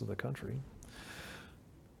the rest of the country.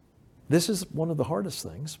 This is one of the hardest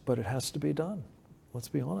things, but it has to be done. Let's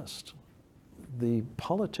be honest. The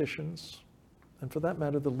politicians, and for that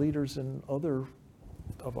matter, the leaders in other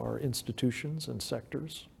of our institutions and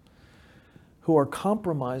sectors who are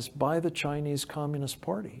compromised by the Chinese Communist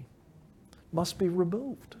Party must be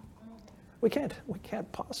removed. We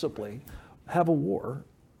can't possibly have a war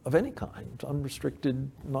of any kind,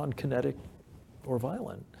 unrestricted, non-kinetic, or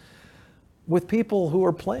violent, with people who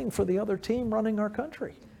are playing for the other team running our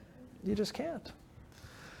country. You just can't.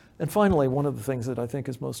 And finally, one of the things that I think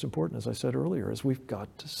is most important, as I said earlier, is we've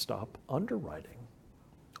got to stop underwriting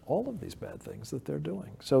all of these bad things that they're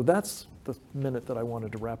doing. So that's the minute that I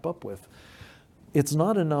wanted to wrap up with. It's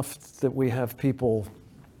not enough that we have people,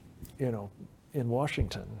 in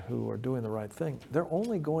Washington who are doing the right thing. They're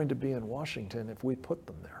only going to be in Washington if we put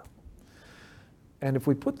them there. And if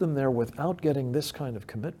we put them there without getting this kind of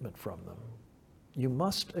commitment from them, you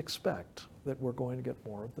must expect that we're going to get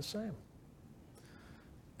more of the same.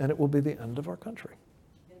 And it will be the end of our country.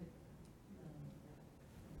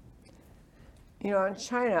 In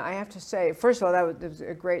China, I have to say, first of all, that was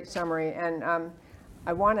a great summary. And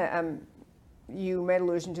I want to, you made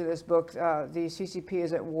allusion to this book, The CCP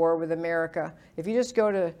is at War with America. If you just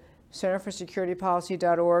go to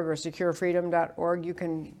centerforsecuritypolicy.org or securefreedom.org,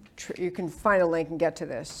 you can find a link and get to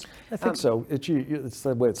this. I think so. It's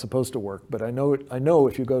the way it's supposed to work. But I know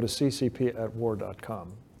if you go to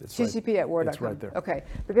ccpatwar.com, ccp@war.com. It's right there. Okay,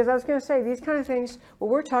 because I was going to say, these kind of things, what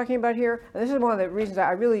we're talking about here, and this is one of the reasons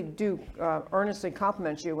I really do earnestly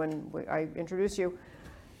compliment you when I introduce you.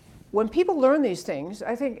 When people learn these things,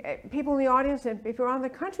 I think people in the audience and people around the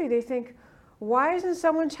country, they think, why isn't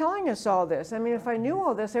someone telling us all this? I mean, if I knew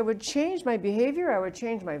all this, I would change my behavior, I would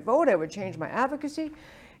change my vote, I would change my advocacy.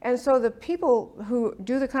 And so the people who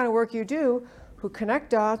do the kind of work you do, who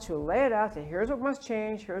connect dots, who lay it out, say, here's what must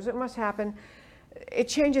change, here's what must happen, it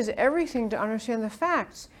changes everything to understand the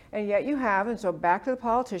facts. And yet you have, and so back to the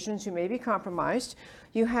politicians who may be compromised,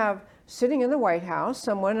 you have sitting in the White House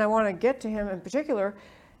someone, and I want to get to him in particular,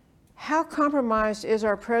 how compromised is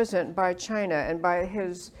our president by China and by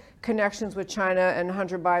his connections with China and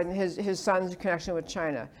Hunter Biden, his son's connection with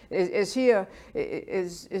China? Is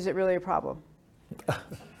it really a problem?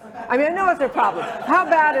 I mean, I know it's a problem. How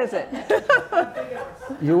bad is it?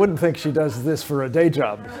 You wouldn't think she does this for a day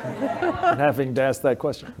job, and having to ask that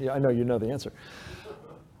question. Yeah, I know you know the answer.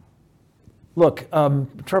 Look,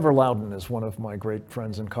 Trevor Loudon is one of my great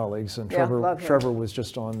friends and colleagues, and Trevor was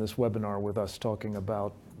just on this webinar with us talking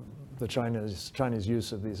about the Chinese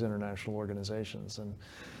use of these international organizations. And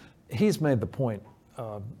he's made the point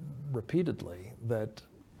repeatedly that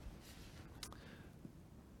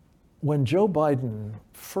when Joe Biden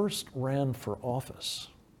first ran for office,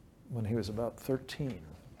 when he was about 13,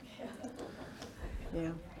 yeah.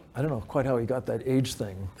 I don't know quite how he got that age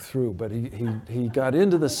thing through, but he got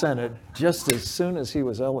into the Senate just as soon as he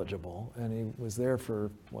was eligible, and he was there for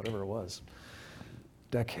whatever it was,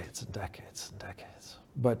 decades and decades and decades.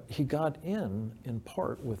 But he got in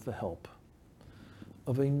part with the help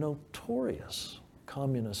of a notorious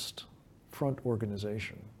communist front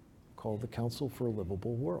organization called the Council for a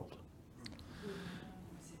Livable World.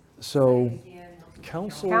 So,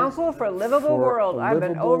 Council for a Livable World. I've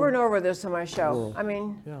been over and over this on my show. World. I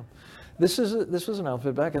mean, yeah, this was an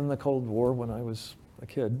outfit back in the Cold War when I was a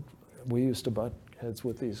kid. We used to butt heads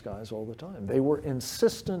with these guys all the time. They were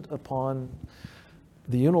insistent upon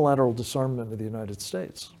the unilateral disarmament of the United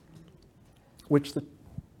States, which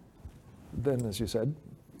then, as you said,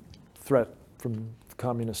 threat from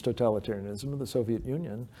communist totalitarianism of the Soviet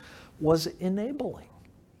Union was enabling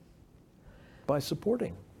by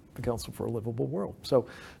supporting the Council for a Livable World. So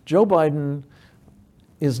Joe Biden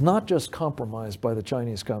is not just compromised by the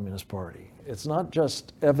Chinese Communist Party. It's not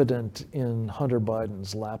just evident in Hunter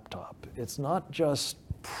Biden's laptop. It's not just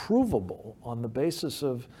provable on the basis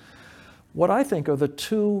of what I think are the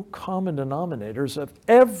two common denominators of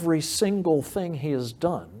every single thing he has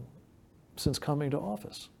done since coming to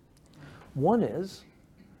office. One is,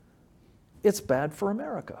 it's bad for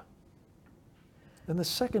America. And the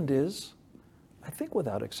second is, I think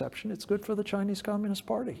without exception, it's good for the Chinese Communist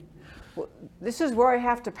Party. Well, this is where I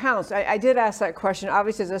have to pounce. I did ask that question,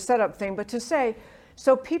 obviously as a setup thing, but to say,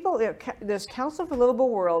 so people, this Council for a Livable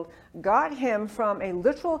World got him from a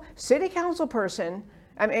literal city council person,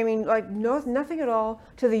 I mean, like nothing at all,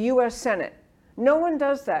 to the U.S. Senate. No one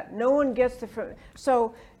does that. No one gets the,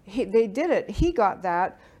 so they did it. He got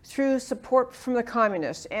that through support from the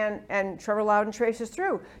communists, and Trevor Loudon traces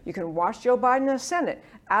through. You can watch Joe Biden in the Senate,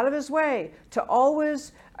 out of his way to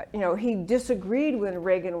always, he disagreed when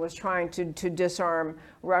Reagan was trying to disarm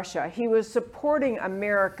Russia. He was supporting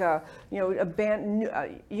America,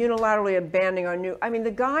 unilaterally abandoning our I mean,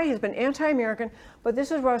 the guy has been anti-American, but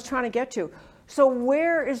this is what I was trying to get to. So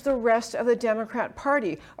where is the rest of the Democrat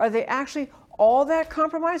Party? Are they actually all that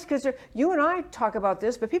compromised? Because you and I talk about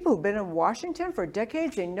this, but people who've been in Washington for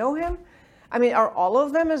decades, they know him. I mean, are all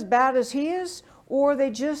of them as bad as he is? Or are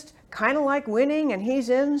they just kind of like winning and he's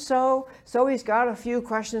in, so he's got a few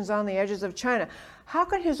questions on the edges of China? How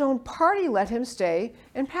could his own party let him stay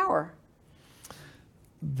in power?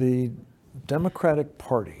 The Democratic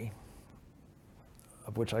Party,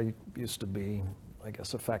 of which I used to be, I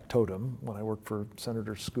guess, a factotum when I worked for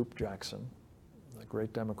Senator Scoop Jackson, a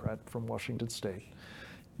great Democrat from Washington State,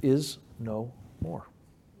 is no more.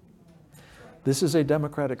 This is a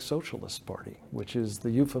Democratic Socialist Party, which is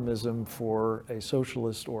the euphemism for a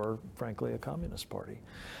socialist or, frankly, a communist party.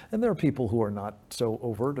 And there are people who are not so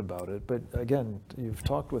overt about it, but again, you've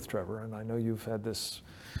talked with Trevor, and I know you've had this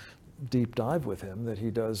deep dive with him that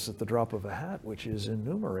he does at the drop of a hat, which is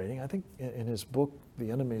enumerating. I think in his book,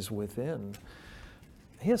 The Enemies Within,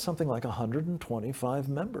 he has something like 125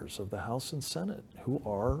 members of the House and Senate who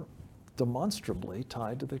are demonstrably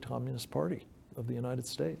tied to the Communist Party of the United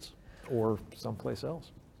States or someplace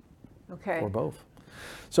else, or both.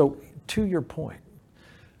 So to your point,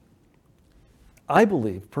 I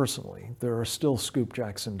believe personally there are still Scoop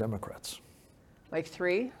Jackson Democrats. Like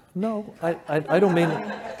 3? No, I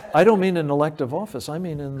don't mean in elective office. I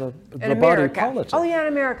mean in the body politic. Oh yeah, in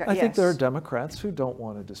America. I think there are Democrats who don't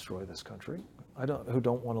want to destroy this country. Who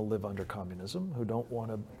don't want to live under communism. Who don't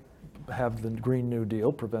want to have the Green New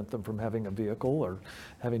Deal prevent them from having a vehicle or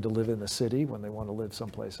having to live in the city when they want to live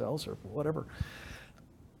someplace else or whatever.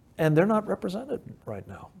 And they're not represented right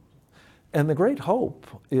now. And the great hope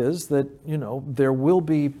is that, there will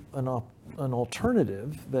be an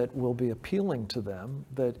alternative that will be appealing to them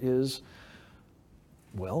that is,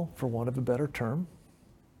 well, for want of a better term,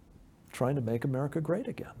 trying to make America great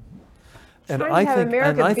again. And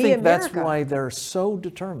I think that's why they're so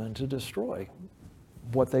determined to destroy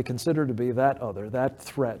what they consider to be that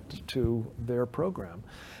threat to their program.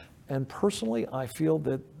 And personally, I feel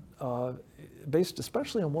that, based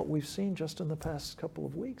especially on what we've seen just in the past couple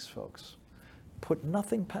of weeks, folks, put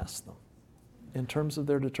nothing past them in terms of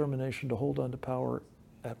their determination to hold on to power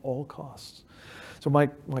at all costs. So my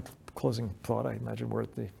closing thought, I imagine we're at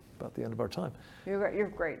about the end of our time. You're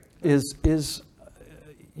great. Is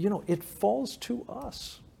it falls to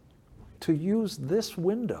us to use this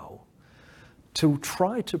window to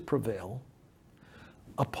try to prevail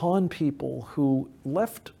upon people who,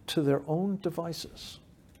 left to their own devices,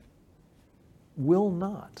 will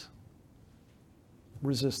not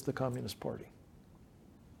resist the Communist Party.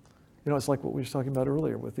 It's like what we were talking about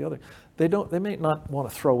earlier with the other. They may not want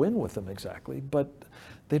to throw in with them exactly, but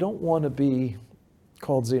they don't want to be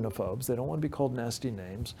called xenophobes. They don't want to be called nasty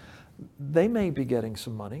names. They may be getting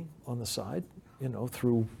some money on the side,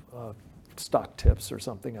 through stock tips or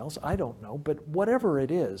something else. I don't know. But whatever it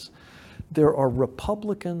is, there are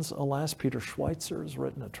Republicans, alas, Peter Schweitzer has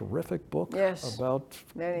written a terrific book about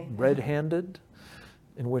red-handed,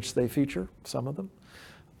 in which they feature some of them.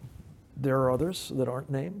 There are others that aren't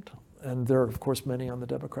named. And there are, of course, many on the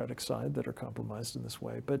Democratic side that are compromised in this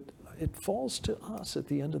way. But it falls to us at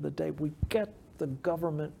the end of the day. We get the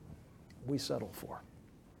government we settle for.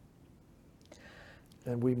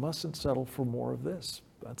 And we mustn't settle for more of this.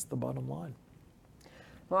 That's the bottom line.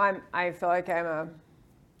 Well, I feel like I'm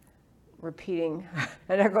repeating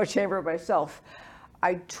an echo chamber of myself.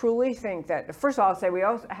 I truly think that, first of all, I'll say we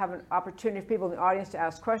also have an opportunity for people in the audience to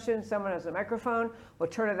ask questions. Someone has a microphone. We'll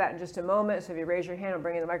turn to that in just a moment. So if you raise your hand, I'll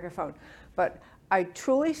bring you the microphone. But I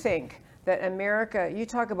truly think that America, you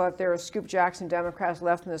talk about there are Scoop Jackson Democrats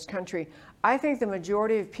left in this country. I think the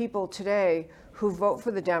majority of people today who vote for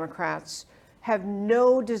the Democrats have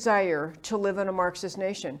no desire to live in a Marxist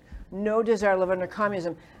nation, no desire to live under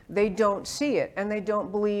communism. They don't see it, and they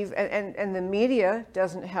don't believe, and the media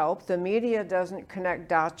doesn't help. The media doesn't connect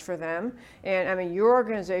dots for them. And I mean, your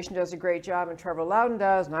organization does a great job, and Trevor Loudon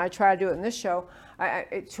does, and I try to do it in this show,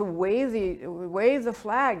 to wave the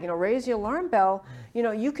flag, raise the alarm bell.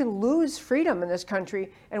 You can lose freedom in this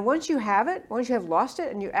country, and once you have it, once you have lost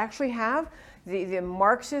it, and you actually have the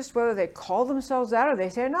Marxists, whether they call themselves that or they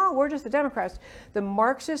say, no, we're just the Democrats, the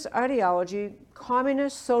Marxist ideology,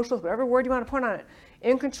 communist, socialist, whatever word you want to put on it,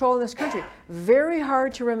 in control in this country. Very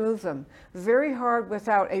hard to remove them. Very hard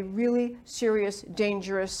without a really serious,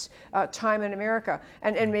 dangerous time in America.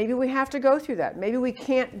 And maybe we have to go through that. Maybe we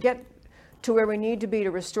can't get to where we need to be to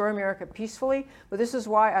restore America peacefully. But this is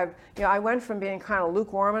why I went from being kind of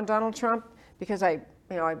lukewarm on Donald Trump because he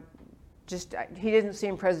didn't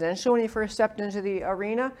seem presidential when he first stepped into the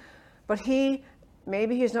arena. But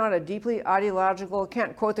maybe he's not a deeply ideological,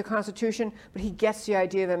 can't quote the Constitution, but he gets the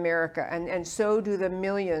idea of America. And so do the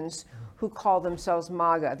millions who call themselves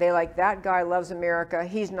MAGA. They like, that guy loves America.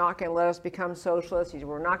 He's not going to let us become socialists.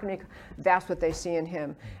 We're not going to. That's what they see in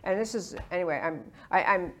him. And this is, anyway,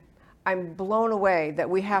 I'm blown away that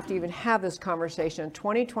we have to even have this conversation in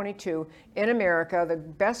 2022 in America, the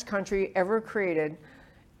best country ever created,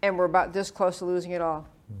 and we're about this close to losing it all.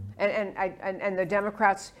 And the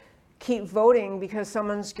Democrats keep voting because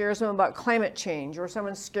someone scares them about climate change or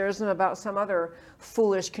someone scares them about some other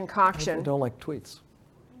foolish concoction. They don't like tweets.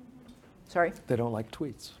 Sorry? They don't like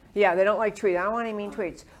tweets. Yeah, they don't like tweets. I don't want any mean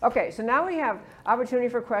tweets. Okay, so now we have opportunity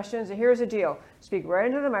for questions, and here's the deal. Speak right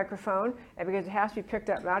into the microphone, and because it has to be picked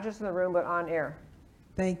up not just in the room, but on air.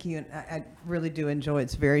 Thank you, and I really do enjoy it.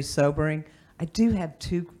 It's very sobering. I do have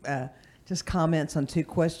two just comments on two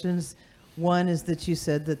questions. One is that you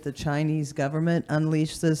said that the Chinese government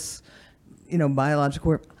unleashed this, biological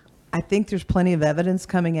war. I think there's plenty of evidence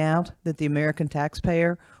coming out that the American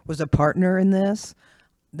taxpayer was a partner in this.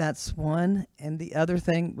 That's one. And the other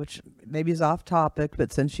thing, which maybe is off topic,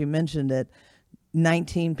 but since you mentioned it,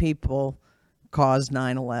 19 people caused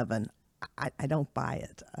 9/11. I don't buy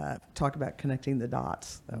it. Talk about connecting the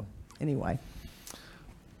dots. So anyway.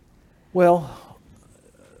 Well,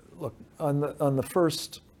 look, on the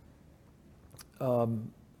first,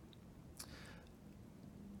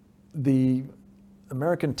 the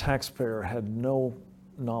American taxpayer had no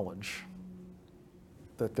knowledge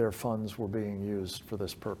that their funds were being used for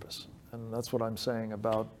this purpose. And that's what I'm saying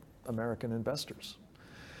about American investors.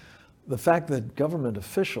 The fact that government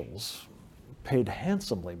officials paid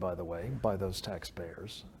handsomely, by the way, by those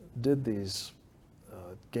taxpayers, did these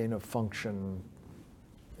gain-of-function,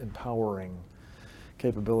 empowering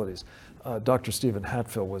capabilities. Dr. Stephen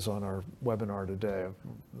Hatfill was on our webinar today,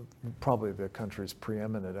 probably the country's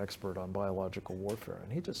preeminent expert on biological warfare,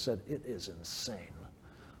 and he just said it is insane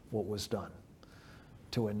what was done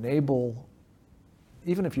to enable,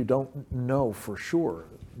 even if you don't know for sure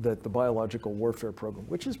that the biological warfare program,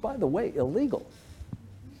 which is, by the way, illegal.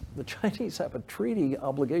 The Chinese have a treaty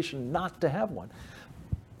obligation not to have one.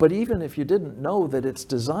 But even if you didn't know that it's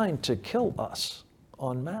designed to kill us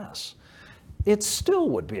en masse, it still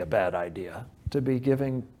would be a bad idea to be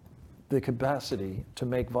giving the capacity to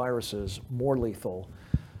make viruses more lethal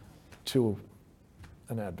to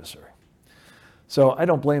an adversary. So I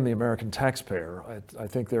don't blame the American taxpayer. I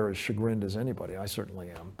think they're as chagrined as anybody. I certainly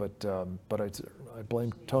am. But I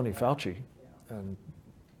blame Tony Fauci and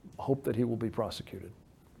hope that he will be prosecuted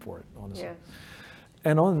for it, honestly. Yeah.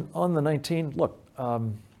 And on the 19, look,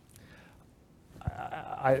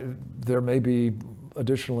 there may be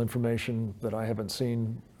additional information that I haven't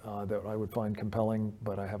seen that I would find compelling,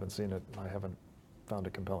 but I haven't seen it. I haven't found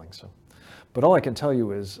it compelling. So, but all I can tell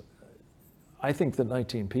you is, I think that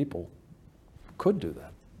 19 people could do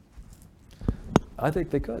that. I think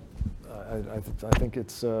they could. I think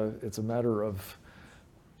it's a matter of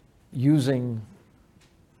using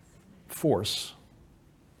force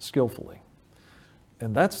skillfully.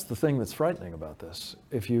 And that's the thing that's frightening about this.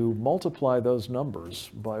 If you multiply those numbers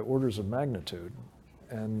by orders of magnitude,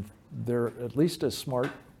 and they're at least as smart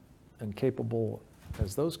and capable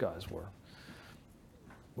as those guys were,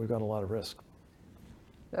 we've got a lot of risk.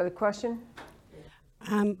 Another question?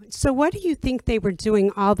 So what do you think they were doing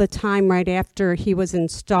all the time right after he was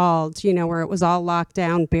installed, you know, where it was all locked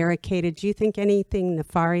down, barricaded? Do you think anything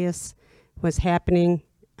nefarious was happening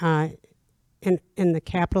in the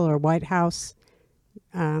Capitol or White House?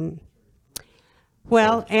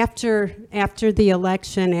 Well, after the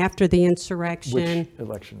election, after the insurrection. Which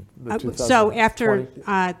election? The 2020? So after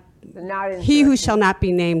he who shall not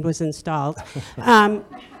be named was installed.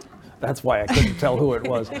 That's why I couldn't tell who it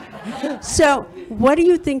was. So what do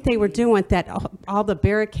you think they were doing with that, all the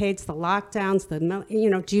barricades, the lockdowns,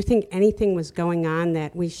 do you think anything was going on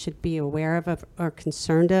that we should be aware of or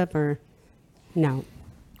concerned of, or no?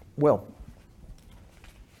 Well,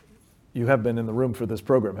 you have been in the room for this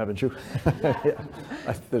program, haven't you? Yeah.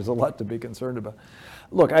 There's a lot to be concerned about.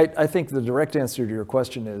 Look, I think the direct answer to your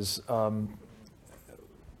question is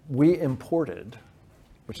we imported,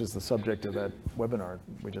 which is the subject of that webinar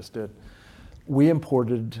we just did, we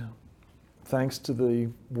imported, thanks to the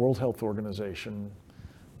World Health Organization,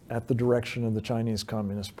 at the direction of the Chinese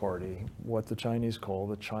Communist Party, what the Chinese call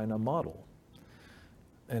the China model.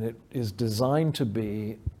 And it is designed to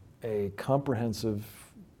be a comprehensive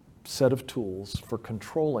set of tools for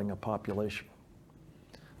controlling a population.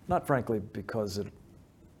 Not frankly because it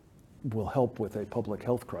will help with a public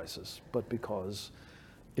health crisis, but because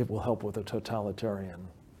it will help with a totalitarian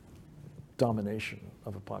domination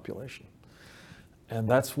of a population. And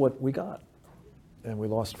that's what we got. And we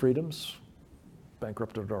lost freedoms,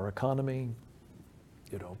 bankrupted our economy,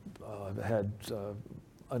 had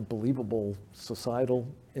unbelievable societal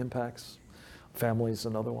impacts, families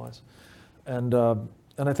and otherwise. And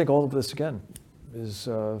I think all of this, again, is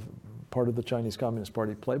part of the Chinese Communist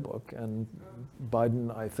Party playbook. And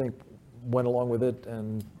Biden, I think, went along with it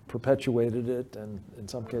and perpetuated it and in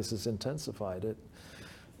some cases intensified it,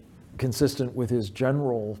 consistent with his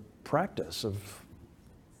general practice of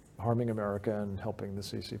harming America and helping the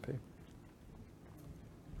CCP.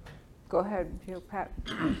 Go ahead, Pat.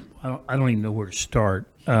 I don't even know where to start.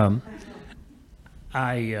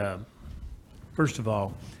 First of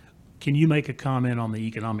all, can you make a comment on the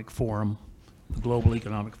Economic Forum, the Global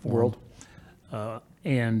Economic Forum,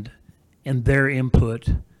 and their input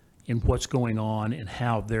in what's going on and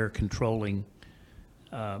how they're controlling?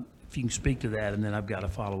 If you can speak to that, and then I've got a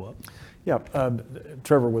follow-up. Yeah,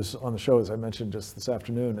 Trevor was on the show, as I mentioned just this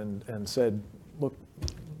afternoon, and said, look,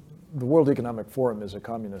 the World Economic Forum is a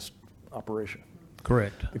communist operation.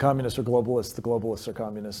 Correct. The communists are globalists, the globalists are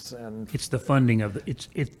communists, and it's the funding of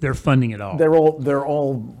they're funding it all. They're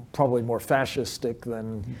all probably more fascistic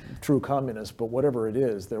than true communists, but whatever it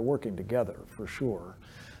is, they're working together for sure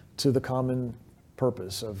to the common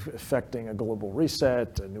purpose of effecting a global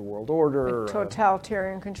reset, a new world order,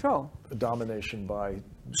 totalitarian control, a domination by.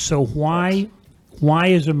 So why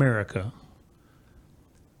is America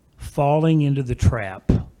falling into the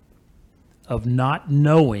trap of not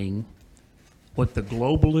knowing what the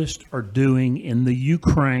globalists are doing in the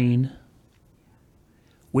Ukraine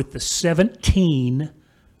with the 17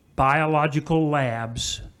 biological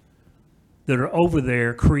labs that are over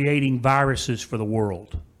there creating viruses for the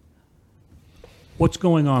world. What's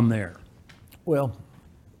going on there? Well,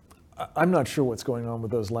 I'm not sure what's going on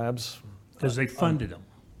with those labs. Because they funded them.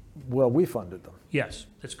 Well, we funded them. Yes,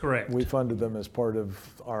 that's correct. We funded them as part of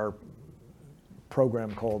our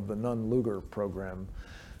program called the Nunn-Lugar program,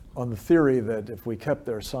 on the theory that if we kept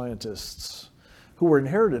their scientists, who were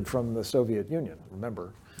inherited from the Soviet Union,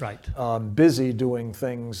 remember, Right. busy doing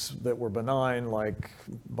things that were benign, like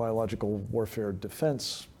biological warfare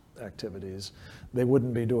defense activities, they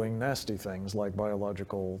wouldn't be doing nasty things like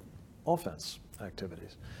biological offense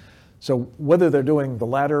activities. So whether they're doing the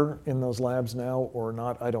latter in those labs now or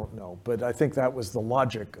not, I don't know. But I think that was the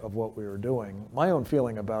logic of what we were doing. My own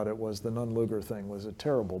feeling about it was the Nunn-Lugar thing was a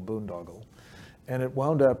terrible boondoggle. And it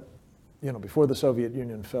wound up, you know, before the Soviet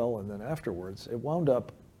Union fell and then afterwards, it wound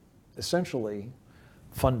up essentially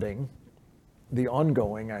funding the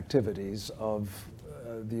ongoing activities of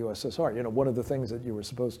the USSR. You know, one of the things that you were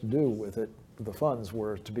supposed to do with it, the funds,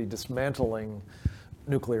 were to be dismantling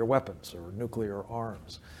nuclear weapons or nuclear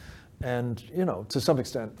arms. And, you know, to some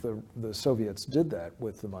extent, the Soviets did that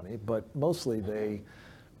with the money, but mostly they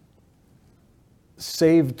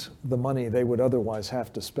saved the money they would otherwise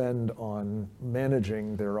have to spend on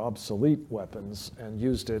managing their obsolete weapons and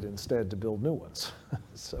used it instead to build new ones.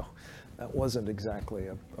 So that wasn't exactly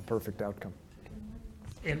a perfect outcome.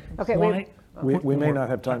 And Okay, why- We may not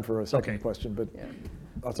have time for a second Okay. question, but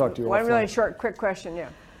I'll talk to you One offline. really short, quick question, yeah.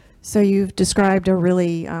 So you've described a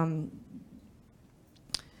really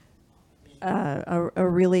a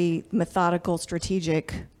really methodical,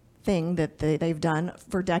 strategic thing that they've done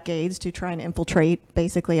for decades to try and infiltrate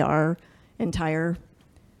basically our entire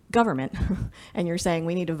government. And you're saying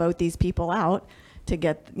we need to vote these people out to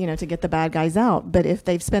get, you know, to get the bad guys out. But if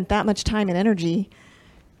they've spent that much time and energy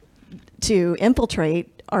to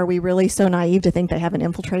infiltrate, are we really so naive to think they haven't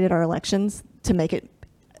infiltrated our elections to make it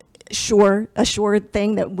a sure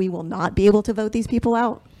thing that we will not be able to vote these people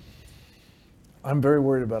out? I'm very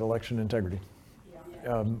worried about election integrity.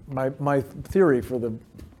 My theory for the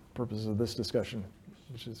purposes of this discussion,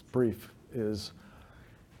 which is brief, is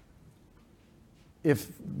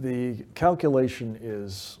if the calculation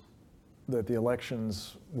is that the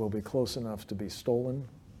elections will be close enough to be stolen,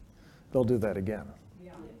 they'll do that again,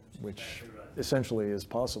 which essentially is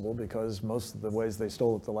possible because most of the ways they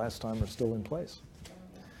stole it the last time are still in place.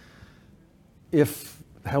 If,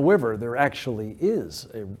 however, there actually is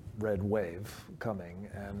a red wave coming,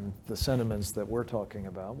 and the sentiments that we're talking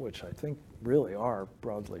about, which I think really are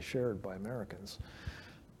broadly shared by Americans,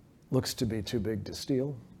 looks to be too big to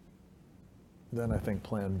steal, then I think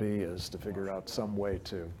Plan B is to figure out some way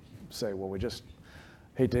to say, well, we just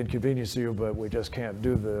hate to inconvenience you, but we just can't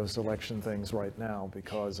do those election things right now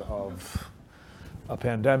because of a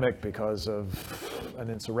pandemic, because of an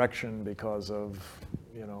insurrection, because of,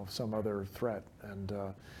 you know, some other threat. And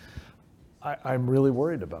I'm really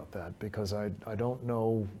worried about that because I don't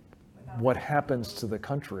know what happens to the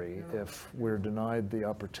country if we're denied the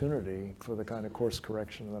opportunity for the kind of course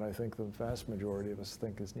correction that I think the vast majority of us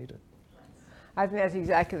think is needed. I think that's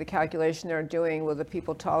exactly the calculation they're doing. Will the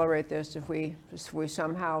people tolerate this if we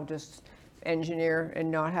somehow just engineer and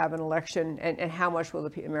not have an election? And how much will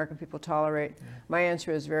the American people tolerate? My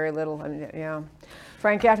answer is very little. I mean, yeah.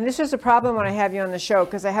 Frank Gaffney, this is a problem when I have you on the show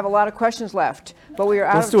because I have a lot of questions left, but we are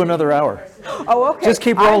out Let's of do another hour. Oh, okay. Just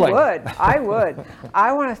keep rolling. I would.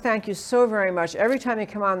 I want to thank you so very much. Every time you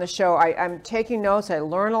come on the show, I'm taking notes. I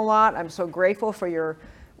learn a lot. I'm so grateful for your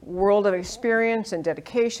world of experience and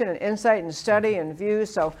dedication and insight and study and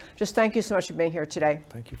views. So just thank you so much for being here today.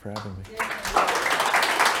 Thank you for having me.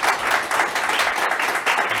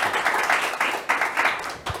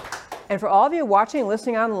 And for all of you watching and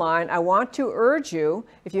listening online, I want to urge you,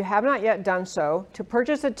 if you have not yet done so, to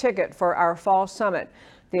purchase a ticket for our fall summit.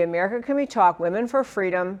 The America Can We Talk Women for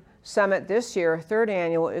Freedom Summit this year, third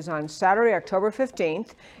annual, is on Saturday, October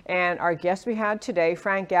 15th. And our guest we had today,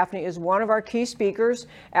 Frank Gaffney, is one of our key speakers,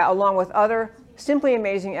 along with other simply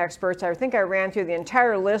amazing experts. I think I ran through the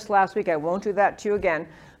entire list last week. I won't do that to you again.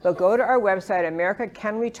 But go to our website,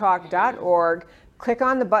 americacanwetalk.org. Click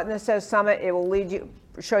on the button that says Summit. It will lead you,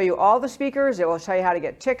 show you all the speakers. It will tell you how to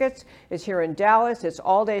get tickets. It's here in Dallas. It's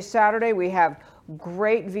all day Saturday. We have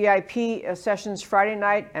great VIP sessions Friday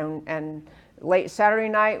night and late Saturday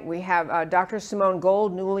night. We have Dr. Simone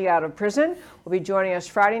Gold, newly out of prison, will be joining us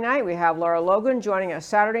Friday night. We have Laura Logan joining us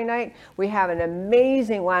Saturday night. We have an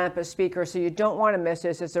amazing lineup of speakers, so you don't want to miss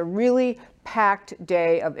this. It's a really packed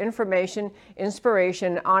day of information,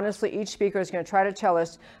 inspiration. Honestly, each speaker is going to try to tell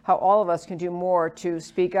us how all of us can do more to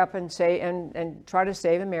speak up and say and try to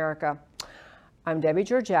save America. I'm Debbie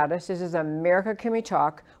Georgiadis. This is America Can We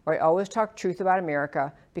Talk, where I always talk truth about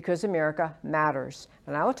America because America matters.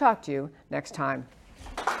 And I will talk to you next time.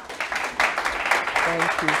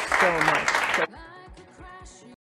 Thank you so much.